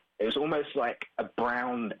with, it was almost like a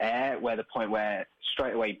brown air, where the point where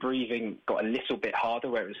straight away breathing got a little bit harder,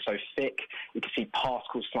 where it was so thick. You could see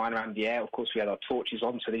particles flying around the air. Of course, we had our torches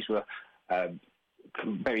on, so these were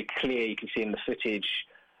very clear. You can see in the footage,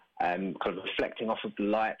 kind of reflecting off of the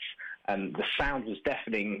lights. The sound was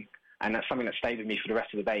deafening, and that's something that stayed with me for the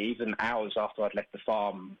rest of the day. Even hours after I'd left the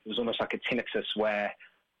farm, it was almost like a tinnitus, where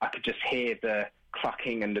I could just hear the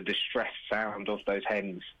clucking and the distressed sound of those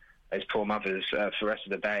hens, those poor mothers, for the rest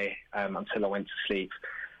of the day until I went to sleep.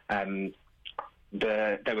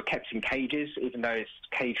 They were kept in cages, even though it's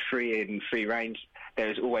cage-free and free range. There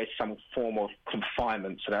is always some form of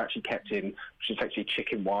confinement, so they're actually kept in, which is actually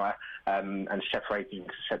chicken wire, and separated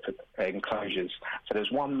into separate enclosures. So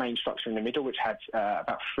there's one main structure in the middle, which had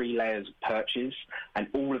about 3 layers of perches, and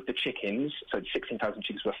all of the chickens, so 16,000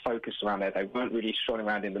 chickens, were focused around there. They weren't really strolling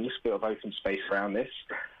around in the little bit of open space around this.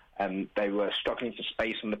 They were struggling for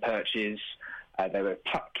space on the perches. They were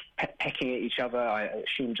pecking at each other, I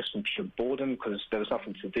assume just from pure boredom, because there was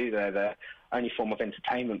nothing to do there. The only form of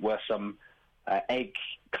entertainment were some egg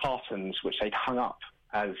cartons, which they'd hung up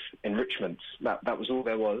as enrichments. That was all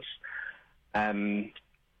there was. And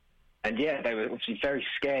yeah, they were obviously very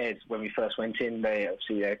scared when we first went in.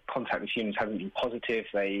 Their contact with humans hadn't been positive.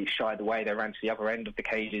 They shied away. They ran to the other end of the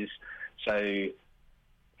cages. So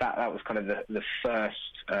that was kind of the first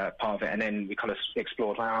part of it. And then we kind of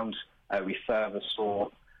explored around. We further saw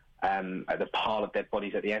the pile of dead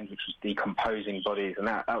bodies at the end, which was decomposing bodies, and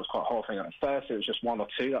that was quite horrifying. At first, it was just 1 or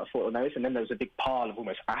 2 that I thought were those, and then there was a big pile of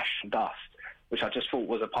almost ash and dust, which I just thought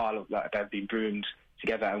was a pile of that had been broomed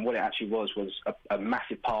together. And what it actually was a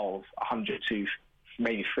massive pile of 100 to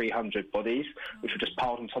maybe 300 bodies, which were just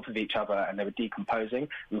piled on top of each other, and they were decomposing.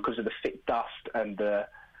 And because of the thick dust and the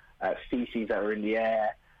feces that were in the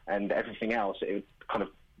air and everything else, it kind of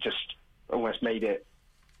just almost made it.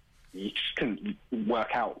 You just couldn't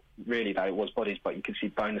work out really that it was bodies, but you could see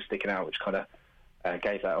bones sticking out, which kind of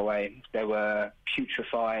gave that away. There were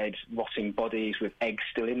putrefied, rotting bodies with eggs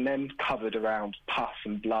still in them, covered around pus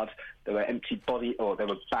and blood. There were there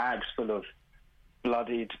were bags full of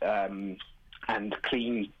bloodied and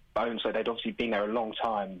clean bones. So they'd obviously been there a long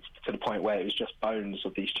time, to the point where it was just bones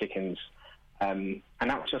of these chickens. And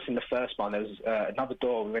that was just in the first barn. There was another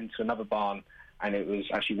door. We went to another barn, and it was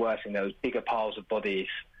actually worse, and there was bigger piles of bodies.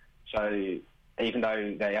 So even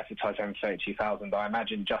though they advertised having 32,000, I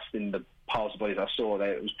imagine just in the piles of bodies I saw,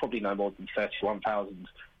 there it was probably no more than 31,000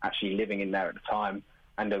 actually living in there at the time.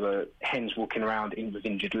 And there were hens walking around with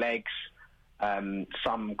injured legs.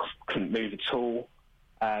 Some couldn't move at all.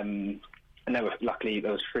 And luckily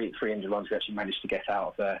there was three injured ones who actually managed to get out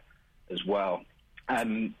of there as well.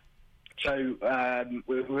 So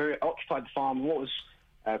we occupied the farm. What was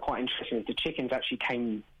quite interesting is the chickens actually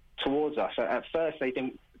came towards us. At first they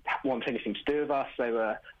didn't want anything to do with us. They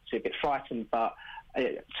were a bit frightened, but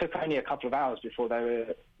it took only a couple of hours before they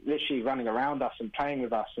were literally running around us and playing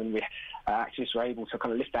with us, and we activists were able to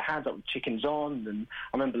kind of lift their hands up with chickens on. And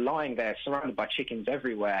I remember lying there surrounded by chickens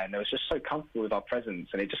everywhere, and they was just so comfortable with our presence.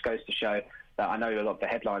 And it just goes to show that I know a lot of the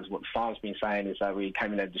headlines, what the farm's been saying is that we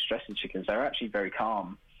came in there distressing chickens. They were actually very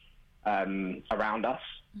calm around us,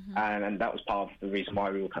 and that was part of the reason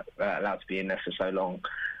why we were allowed to be in there for so long.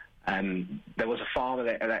 There was a farmer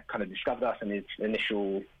that kind of discovered us, and his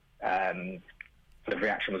initial the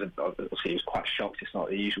reaction was, obviously, he was quite shocked. It's not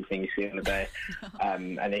the usual thing you see on the day.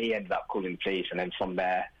 And he ended up calling the police, and then from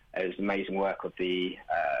there, it was amazing work of the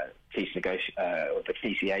police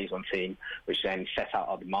liaison team, which then set out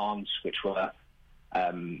our demands, which were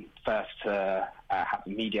first to have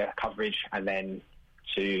media coverage, and then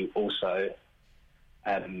to also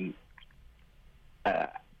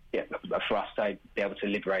for us to be able to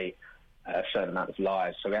liberate a certain amount of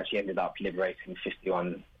lives. So we actually ended up liberating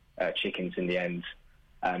 51 chickens in the end.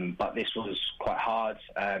 But this was quite hard.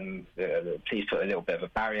 The police put a little bit of a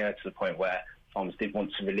barrier to the point where farmers did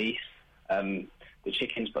want to release the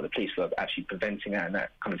chickens, but the police were actually preventing that, and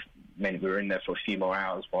that kind of meant we were in there for a few more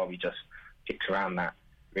hours while we just picked around that,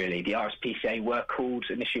 really. The RSPCA were called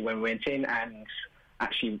initially when we went in, and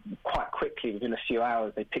actually quite quickly, within a few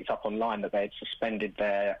hours, they picked up online that they had suspended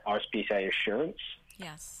their RSPCA assurance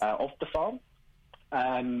of the farm.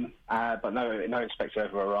 But no inspector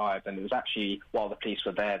ever arrived, and it was actually while the police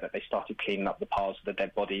were there that they started cleaning up the piles of the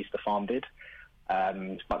dead bodies the farm did.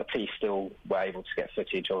 But the police still were able to get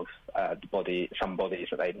footage of some bodies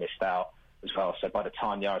that they'd missed out as well. So by the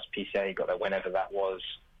time the RSPCA got there, whenever that was,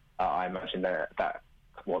 I imagine that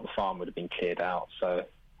what the farm would have been cleared out. So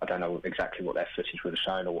I don't know exactly what their footage would have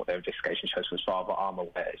shown or what their investigation shows as far, but I'm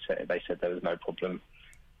aware they said there was no problem,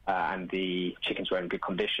 and the chickens were in good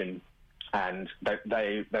condition. And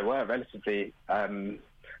they were relatively...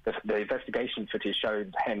 the investigation footage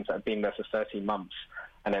showed hens that had been there for 13 months,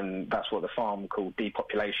 and then that's what the farm called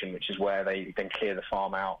depopulation, which is where they then clear the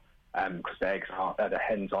farm out because the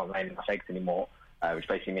hens aren't laying enough eggs anymore, which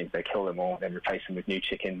basically means they kill them all, then replace them with new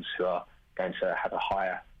chickens who are going to have a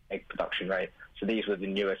higher egg production rate. So these were the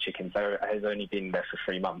newer chickens. They had only been there for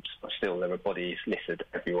 3 months, but still there were bodies littered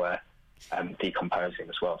everywhere, decomposing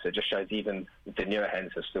as well. So it just shows even with the newer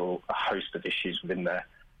hens, there's still a host of issues within there.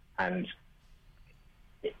 And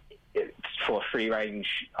for a free-range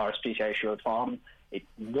RSPCA assured farm, it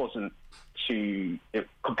wasn't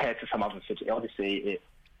compared to some other cities. Obviously, it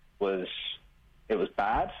was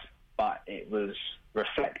bad, but it was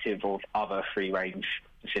reflective of other free-range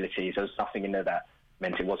facilities. There was nothing in there that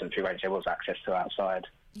meant it wasn't free-range. There was access to outside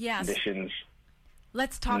conditions.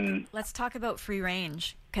 Let's talk about free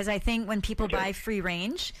range, because I think when people buy free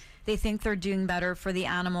range, they think they're doing better for the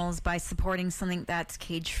animals by supporting something that's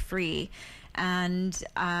cage free. And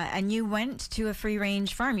you went to a free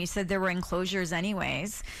range farm. You said there were enclosures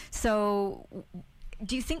anyways. So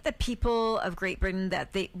do you think that people of Great Britain,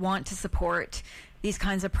 that they want to support these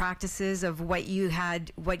kinds of practices of what you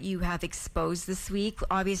have exposed this week?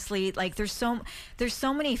 Obviously, like there's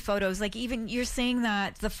so many photos. Like even you're saying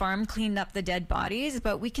that the farm cleaned up the dead bodies,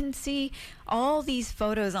 but we can see all these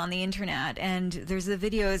photos on the internet, and there's a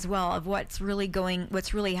video as well of what's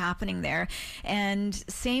really happening there. And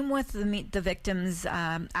same with the victims'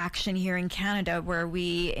 action here in Canada, where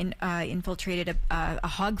we infiltrated a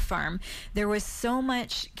hog farm. There was so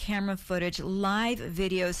much camera footage, live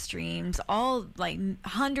video streams, all like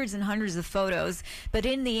hundreds and hundreds of photos, but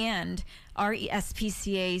in the end, our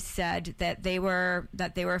SPCA said that they were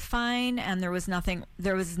fine and there was nothing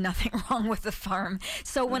wrong with the farm.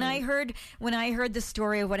 So when I heard the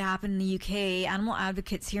story of what happened in the UK, animal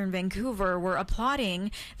advocates here in Vancouver were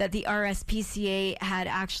applauding that the RSPCA had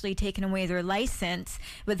actually taken away their license.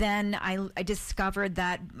 But then I discovered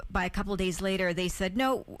that by a couple of days later they said,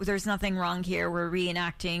 no, there's nothing wrong here. We're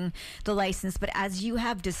reenacting the license. But as you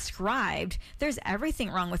have described, there's everything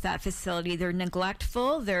wrong with that facility. They're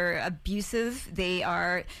neglectful. They're abusive. The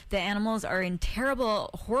animals are in terrible,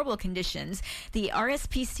 horrible conditions. The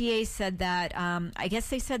RSPCA said that, I guess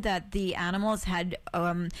they said that the animals had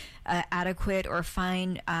adequate or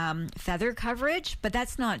fine feather coverage, but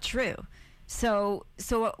that's not true. So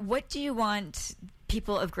what do you want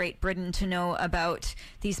people of Great Britain to know about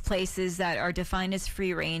these places that are defined as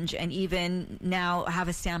free range and even now have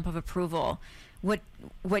a stamp of approval?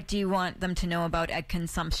 What do you want them to know about egg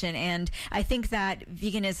consumption? And I think that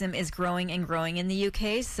veganism is growing and growing in the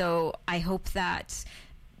UK, so I hope that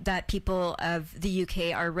people of the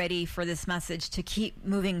UK are ready for this message to keep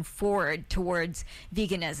moving forward towards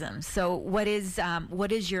veganism. So what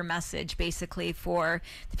is your message basically for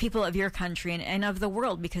the people of your country and of the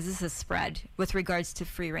world, because this has spread with regards to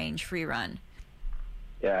free range, free run?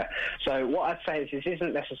 Yeah. So what I'd say is this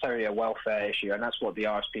isn't necessarily a welfare issue, and that's what the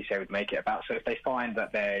RSPCA would make it about. So if they find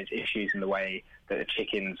that there's issues in the way that the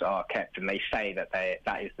chickens are kept, and they say that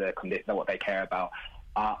that is what they care about,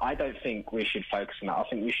 I don't think we should focus on that. I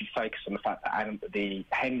think we should focus on the fact that the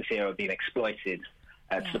hens here are being exploited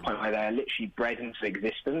to the point where they're literally bred into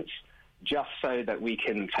existence just so that we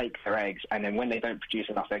can take their eggs, and then when they don't produce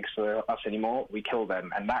enough eggs for us anymore, we kill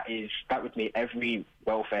them. And that would meet every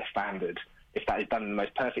welfare standard. If that is done in the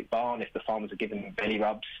most perfect barn, if the farmers are given belly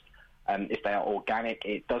rubs, if they are organic,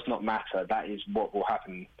 it does not matter. That is what will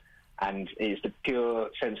happen. And it is the pure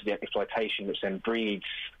sense of the exploitation which then breeds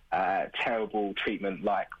terrible treatment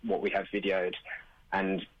like what we have videoed.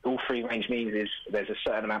 And all free range means is there's a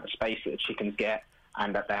certain amount of space that the chickens get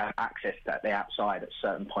and that they have access that they're outside at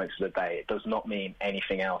certain points of the day. It does not mean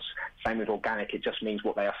anything else. Same with organic, it just means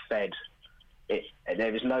what they are fed.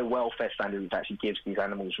 There is no welfare standard which actually gives these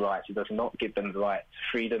animals rights. It does not give them the right to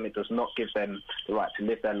freedom. It does not give them the right to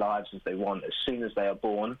live their lives as they want. As soon as they are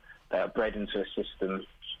born, they are bred into a system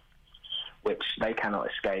which they cannot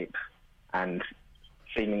escape. And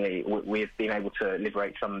seemingly we have been able to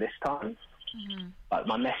liberate some this time. Mm-hmm. But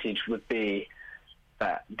my message would be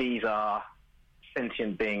that these are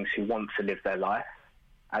sentient beings who want to live their life,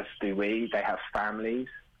 as do we. They have families.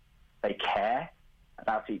 They care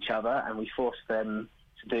about each other, and we force them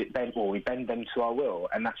to we bend them to our will,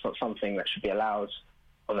 and that's not something that should be allowed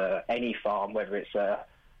on any farm, whether it's a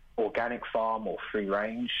organic farm or free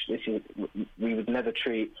range. We would never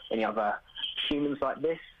treat any other humans like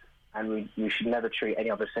this, and we should never treat any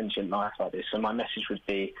other sentient life like this. So my message would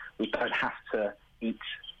be, we don't have to eat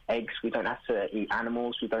eggs, we don't have to eat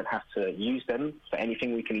animals, we don't have to use them for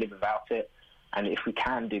anything, we can live without it. And if we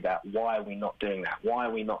can do that, why are we not doing that? Why are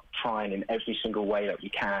we not trying in every single way that we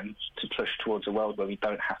can to push towards a world where we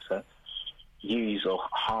don't have to use or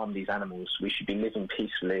harm these animals? We should be living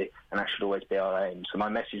peacefully, and that should always be our aim. So my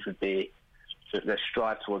message would be that let's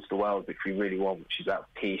strive towards the world which we really want, which is that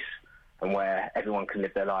peace, and where everyone can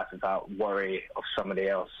live their life without worry of somebody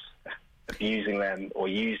else abusing them or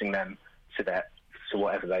using them to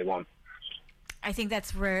whatever they want. I think that's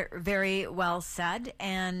very well said.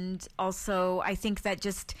 And also, I think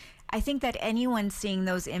that anyone seeing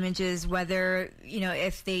those images, whether,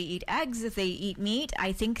 if they eat eggs, if they eat meat,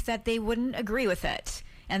 I think that they wouldn't agree with it.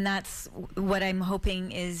 And that's what I'm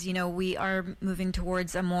hoping is, we are moving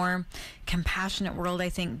towards a more compassionate world, I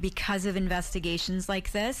think, because of investigations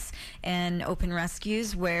like this and open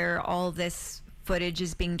rescues where all this footage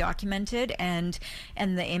is being documented and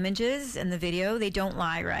the images and the video, they don't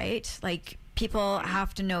lie, right? Like, people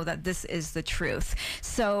have to know that this is the truth.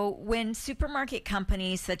 So when supermarket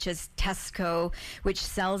companies such as Tesco, which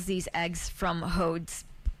sells these eggs from Hodes,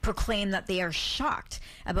 proclaim that they are shocked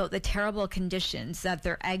about the terrible conditions that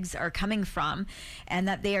their eggs are coming from, and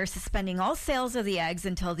that they are suspending all sales of the eggs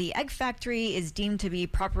until the egg factory is deemed to be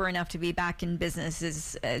proper enough to be back in business,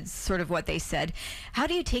 is sort of what they said. How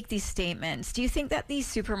do you take these statements? Do you think that these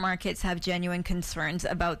supermarkets have genuine concerns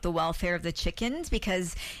about the welfare of the chickens?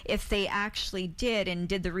 Because if they actually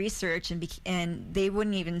did the research and they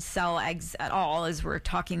wouldn't even sell eggs at all, as we're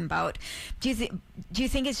talking about, do you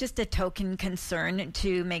think it's just a token concern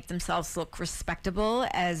to make themselves look respectable,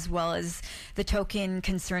 as well as the token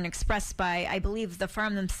concern expressed by, I believe, the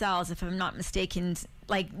farm themselves, if I'm not mistaken.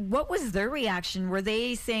 Like, what was their reaction? Were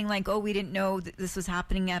they saying like, oh, we didn't know that this was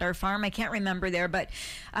happening at our farm? I can't remember there, but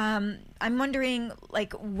I'm wondering,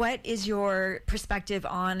 like, what is your perspective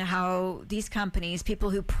on how these companies, people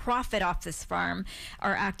who profit off this farm,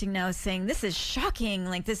 are acting now, saying this is shocking,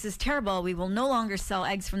 like this is terrible, we will no longer sell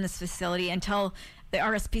eggs from this facility until the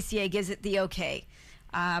RSPCA gives it the okay.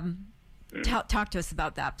 Talk to us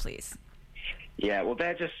about that, please. Yeah, well,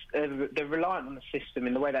 they're reliant on the system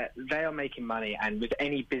in the way that they are making money, and with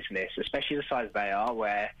any business, especially the size they are,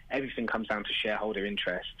 where everything comes down to shareholder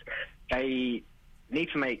interest, they need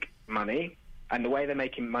to make money, and the way they're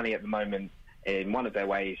making money at the moment, in one of their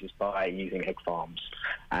ways, is by using egg farms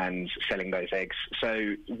and selling those eggs.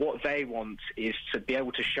 So what they want is to be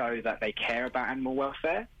able to show that they care about animal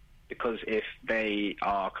welfare, because if they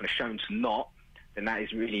are kind of shown to not, then that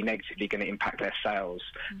is really negatively going to impact their sales.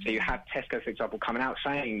 Mm-hmm. So you have Tesco, for example, coming out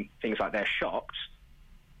saying things like they're shocked,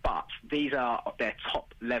 but these are their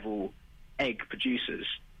top-level egg producers.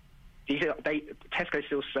 Tesco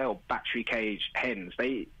still sell battery cage hens.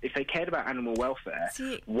 If they cared about animal welfare,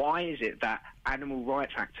 why is it that animal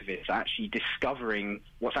rights activists are actually discovering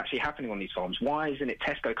what's actually happening on these farms? Why isn't it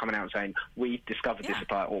Tesco coming out and saying, we've discovered this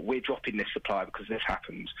supply, or we're dropping this supply because this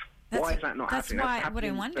happens? Why is that not happening? That's what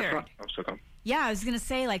I wondered. Yeah, I was going to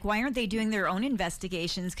say, like, why aren't they doing their own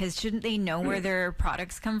investigations? Because shouldn't they know where their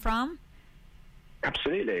products come from?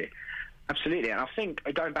 Absolutely. And I think,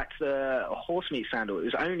 going back to the horse meat scandal, it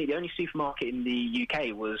was the only supermarket in the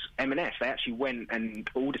UK was M&S. They actually went and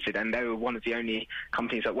audited, and they were one of the only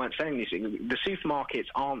companies that weren't selling these things. The supermarkets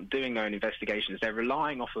aren't doing their own investigations. They're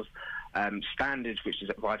relying off of standards, which is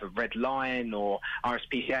either Red Lion or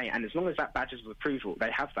RSPCA, and as long as that badges of approval,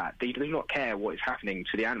 they have that. They do not care what is happening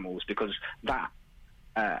to the animals, because that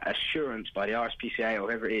assurance by the RSPCA or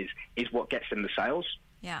whoever it is what gets them the sales.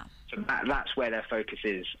 Yeah. So that's where their focus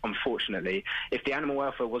is, unfortunately. If the animal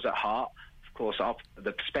welfare was at heart, of course,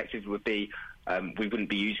 the perspective would be we wouldn't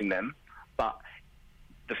be using them. But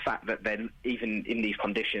the fact that they're even in these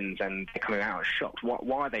conditions and they're coming out shocked,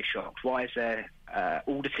 why are they shocked? Why is their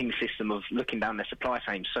auditing system of looking down their supply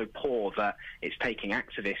chain so poor that it's taking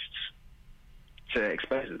activists to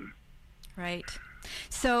expose them? Right.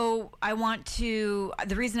 So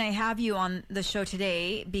the reason I have you on the show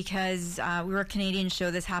today, because we're a Canadian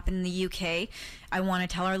show, this happened in the UK. I want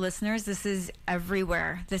to tell our listeners this is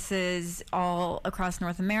everywhere. This is all across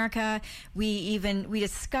North America. We've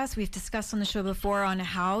discussed on the show before on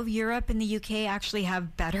how Europe and the UK actually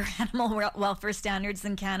have better animal welfare standards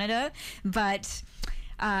than Canada, but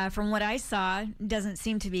from what I saw, doesn't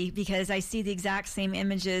seem to be, because I see the exact same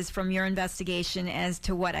images from your investigation as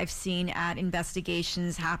to what I've seen at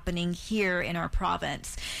investigations happening here in our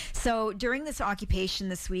province. So during this occupation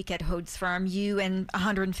this week at Hode's Farm, you and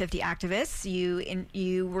 150 activists,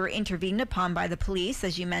 you were intervened upon by the police,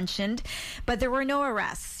 as you mentioned, but there were no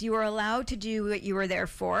arrests. You were allowed to do what you were there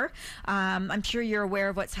for. I'm sure you're aware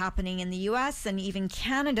of what's happening in the U.S. and even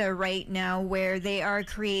Canada right now, where they are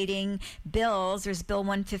creating bills. There's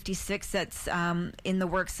Bill 156 that's in the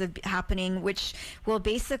works of happening, which will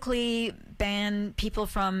basically ban people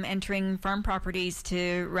from entering farm properties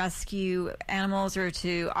to rescue animals or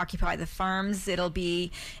to occupy the farms. It'll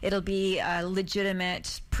be a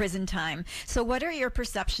legitimate prison time. So what are your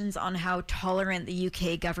perceptions on how tolerant the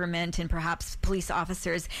UK government and perhaps police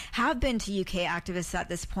officers have been to UK activists at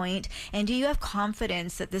this point? And do you have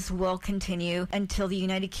confidence that this will continue until the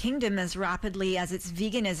United Kingdom, as rapidly as its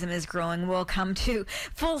veganism is growing, will come to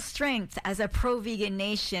full strength as a pro-vegan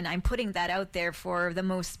nation? I'm putting that out there for the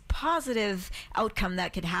most positive outcome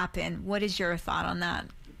that could happen. What is your thought on that?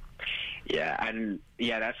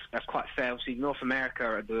 Yeah, that's quite fair. Obviously, North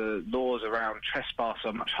America, the laws around trespass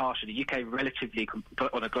are much harsher. The UK, relatively,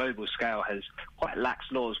 on a global scale, has quite lax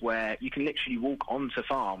laws where you can literally walk onto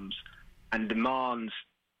farms and demand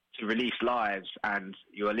to release lives, and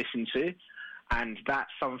you are listened to. And that's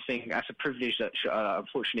a privilege that,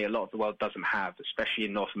 unfortunately, a lot of the world doesn't have, especially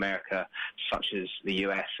in North America, such as the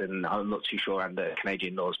US, and I'm not too sure around the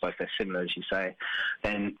Canadian laws, both they're similar, as you say.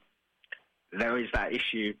 Then there is that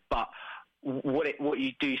issue. But what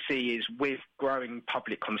you do see is, with growing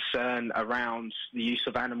public concern around the use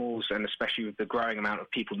of animals, and especially with the growing amount of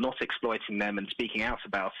people not exploiting them and speaking out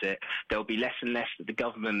about it, there'll be less and less that the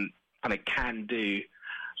government kind of can do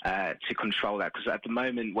to control that, because at the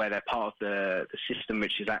moment where they're part of the system,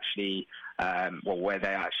 which is actually where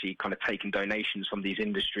they're actually kind of taking donations from these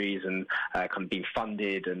industries and kind of being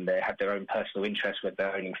funded, and they have their own personal interests with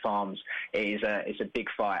their owning farms, it's a big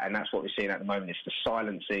fight, and that's what we're seeing at the moment. It's the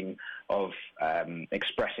silencing of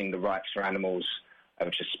expressing the rights for animals,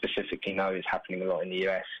 which I specifically know is happening a lot in the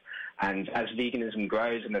US. And as veganism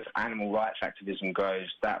grows and as animal rights activism grows,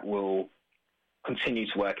 that will continue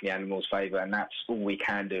to work in the animals' favour, and that's all we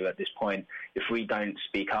can do at this point. If we don't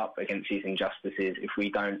speak up against these injustices, if we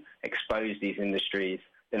don't expose these industries,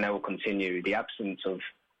 then they will continue. The absence of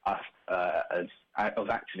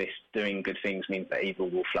activists doing good things means that evil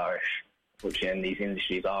will flourish, unfortunately, and these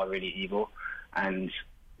industries are really evil, and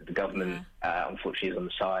the government, unfortunately, is on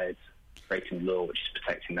the side creating law which is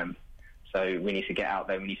protecting them. So we need to get out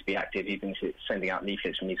there, we need to be active, even sending out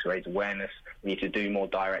leaflets, we need to raise awareness, we need to do more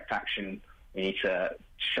direct action. We need to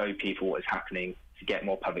show people what is happening to get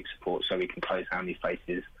more public support so we can close down these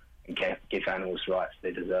places and give animals the rights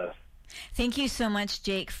they deserve. Thank you so much,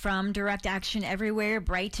 Jake, from Direct Action Everywhere,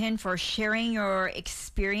 Brighton, for sharing your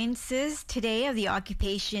experiences today of the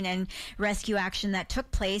occupation and rescue action that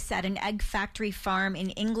took place at an egg factory farm in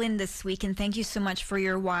England this week. And thank you so much for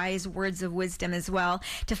your wise words of wisdom as well.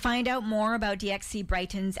 To find out more about DXC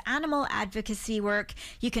Brighton's animal advocacy work,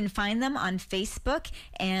 you can find them on Facebook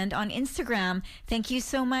and on Instagram. Thank you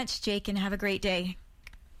so much, Jake, and have a great day.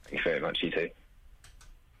 Thanks very much. You too.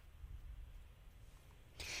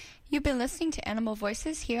 You've been listening to Animal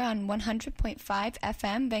Voices here on 100.5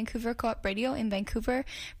 FM, Vancouver Co-op Radio in Vancouver,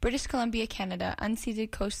 British Columbia, Canada,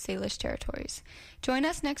 unceded Coast Salish territories. Join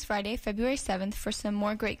us next Friday, February 7th, for some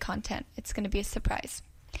more great content. It's going to be a surprise.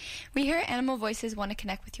 We here at Animal Voices want to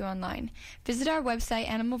connect with you online. Visit our website,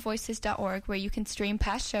 animalvoices.org, where you can stream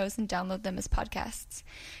past shows and download them as podcasts.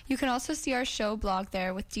 You can also see our show blog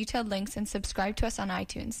there with detailed links and subscribe to us on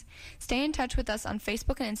iTunes. Stay in touch with us on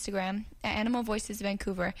Facebook and Instagram at Animal Voices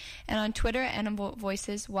Vancouver and on Twitter at Animal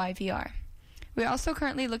Voices YVR. We are also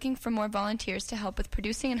currently looking for more volunteers to help with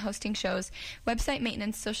producing and hosting shows, website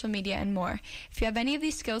maintenance, social media, and more. If you have any of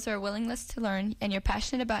these skills or a willingness to learn and you're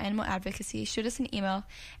passionate about animal advocacy, shoot us an email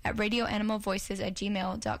at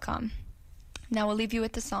radioanimalvoices@gmail.com. Now we'll leave you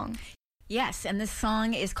with the song. Yes, and this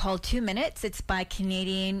song is called 2 Minutes. It's by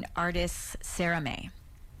Canadian artist Sarah May.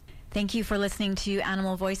 Thank you for listening to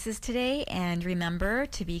Animal Voices today, and remember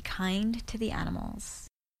to be kind to the animals.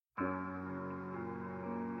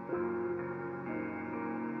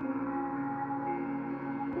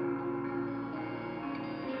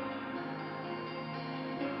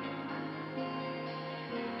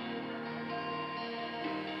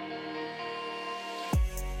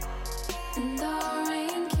 And the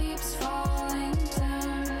rain keeps falling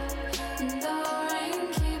down, and the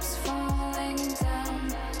rain keeps falling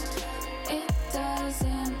down. It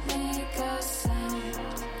doesn't make a sound.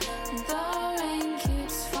 The rain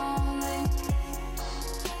keeps falling,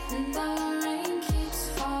 and the rain keeps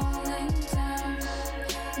falling down,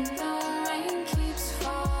 and the rain keeps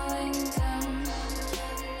falling down.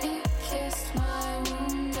 It kissed my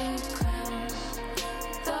wounded crown.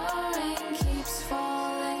 The rain keeps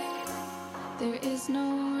falling. There is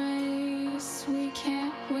no race we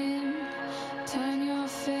can't win. Turn your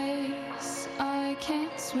face, I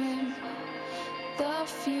can't swim. The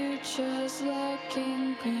future's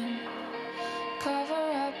looking grim.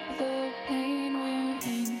 Cover up the pain we're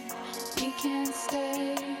in. We can't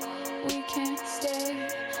stay, we can't stay.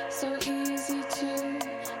 So easy to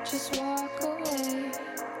just walk away.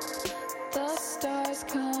 The stars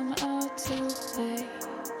come out to play.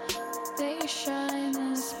 They shine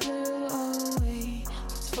this blue away.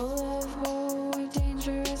 It's full of war,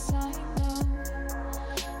 dangerous, I know.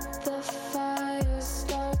 The fire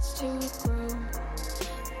starts to grow.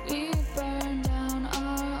 We burn down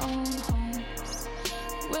our own homes.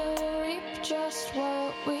 We'll reap just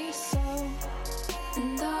what we sow.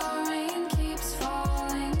 And the rain keeps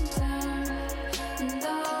falling down, and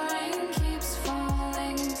the rain keeps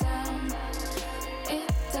falling down. It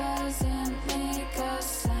doesn't make a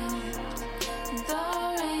sound. The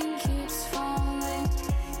rain keeps falling,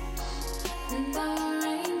 and the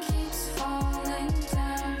rain keeps falling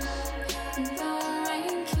down, and the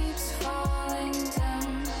rain keeps falling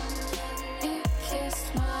down. It kissed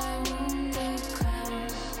my wounded crown.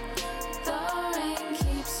 The rain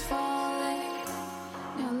keeps falling.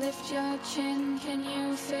 Now lift your chin, can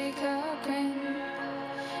you fake a grin?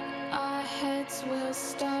 Our heads will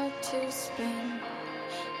start to spin.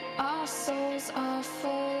 Our souls are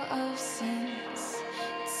full of sins.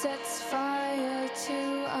 It sets fire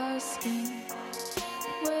to our skin.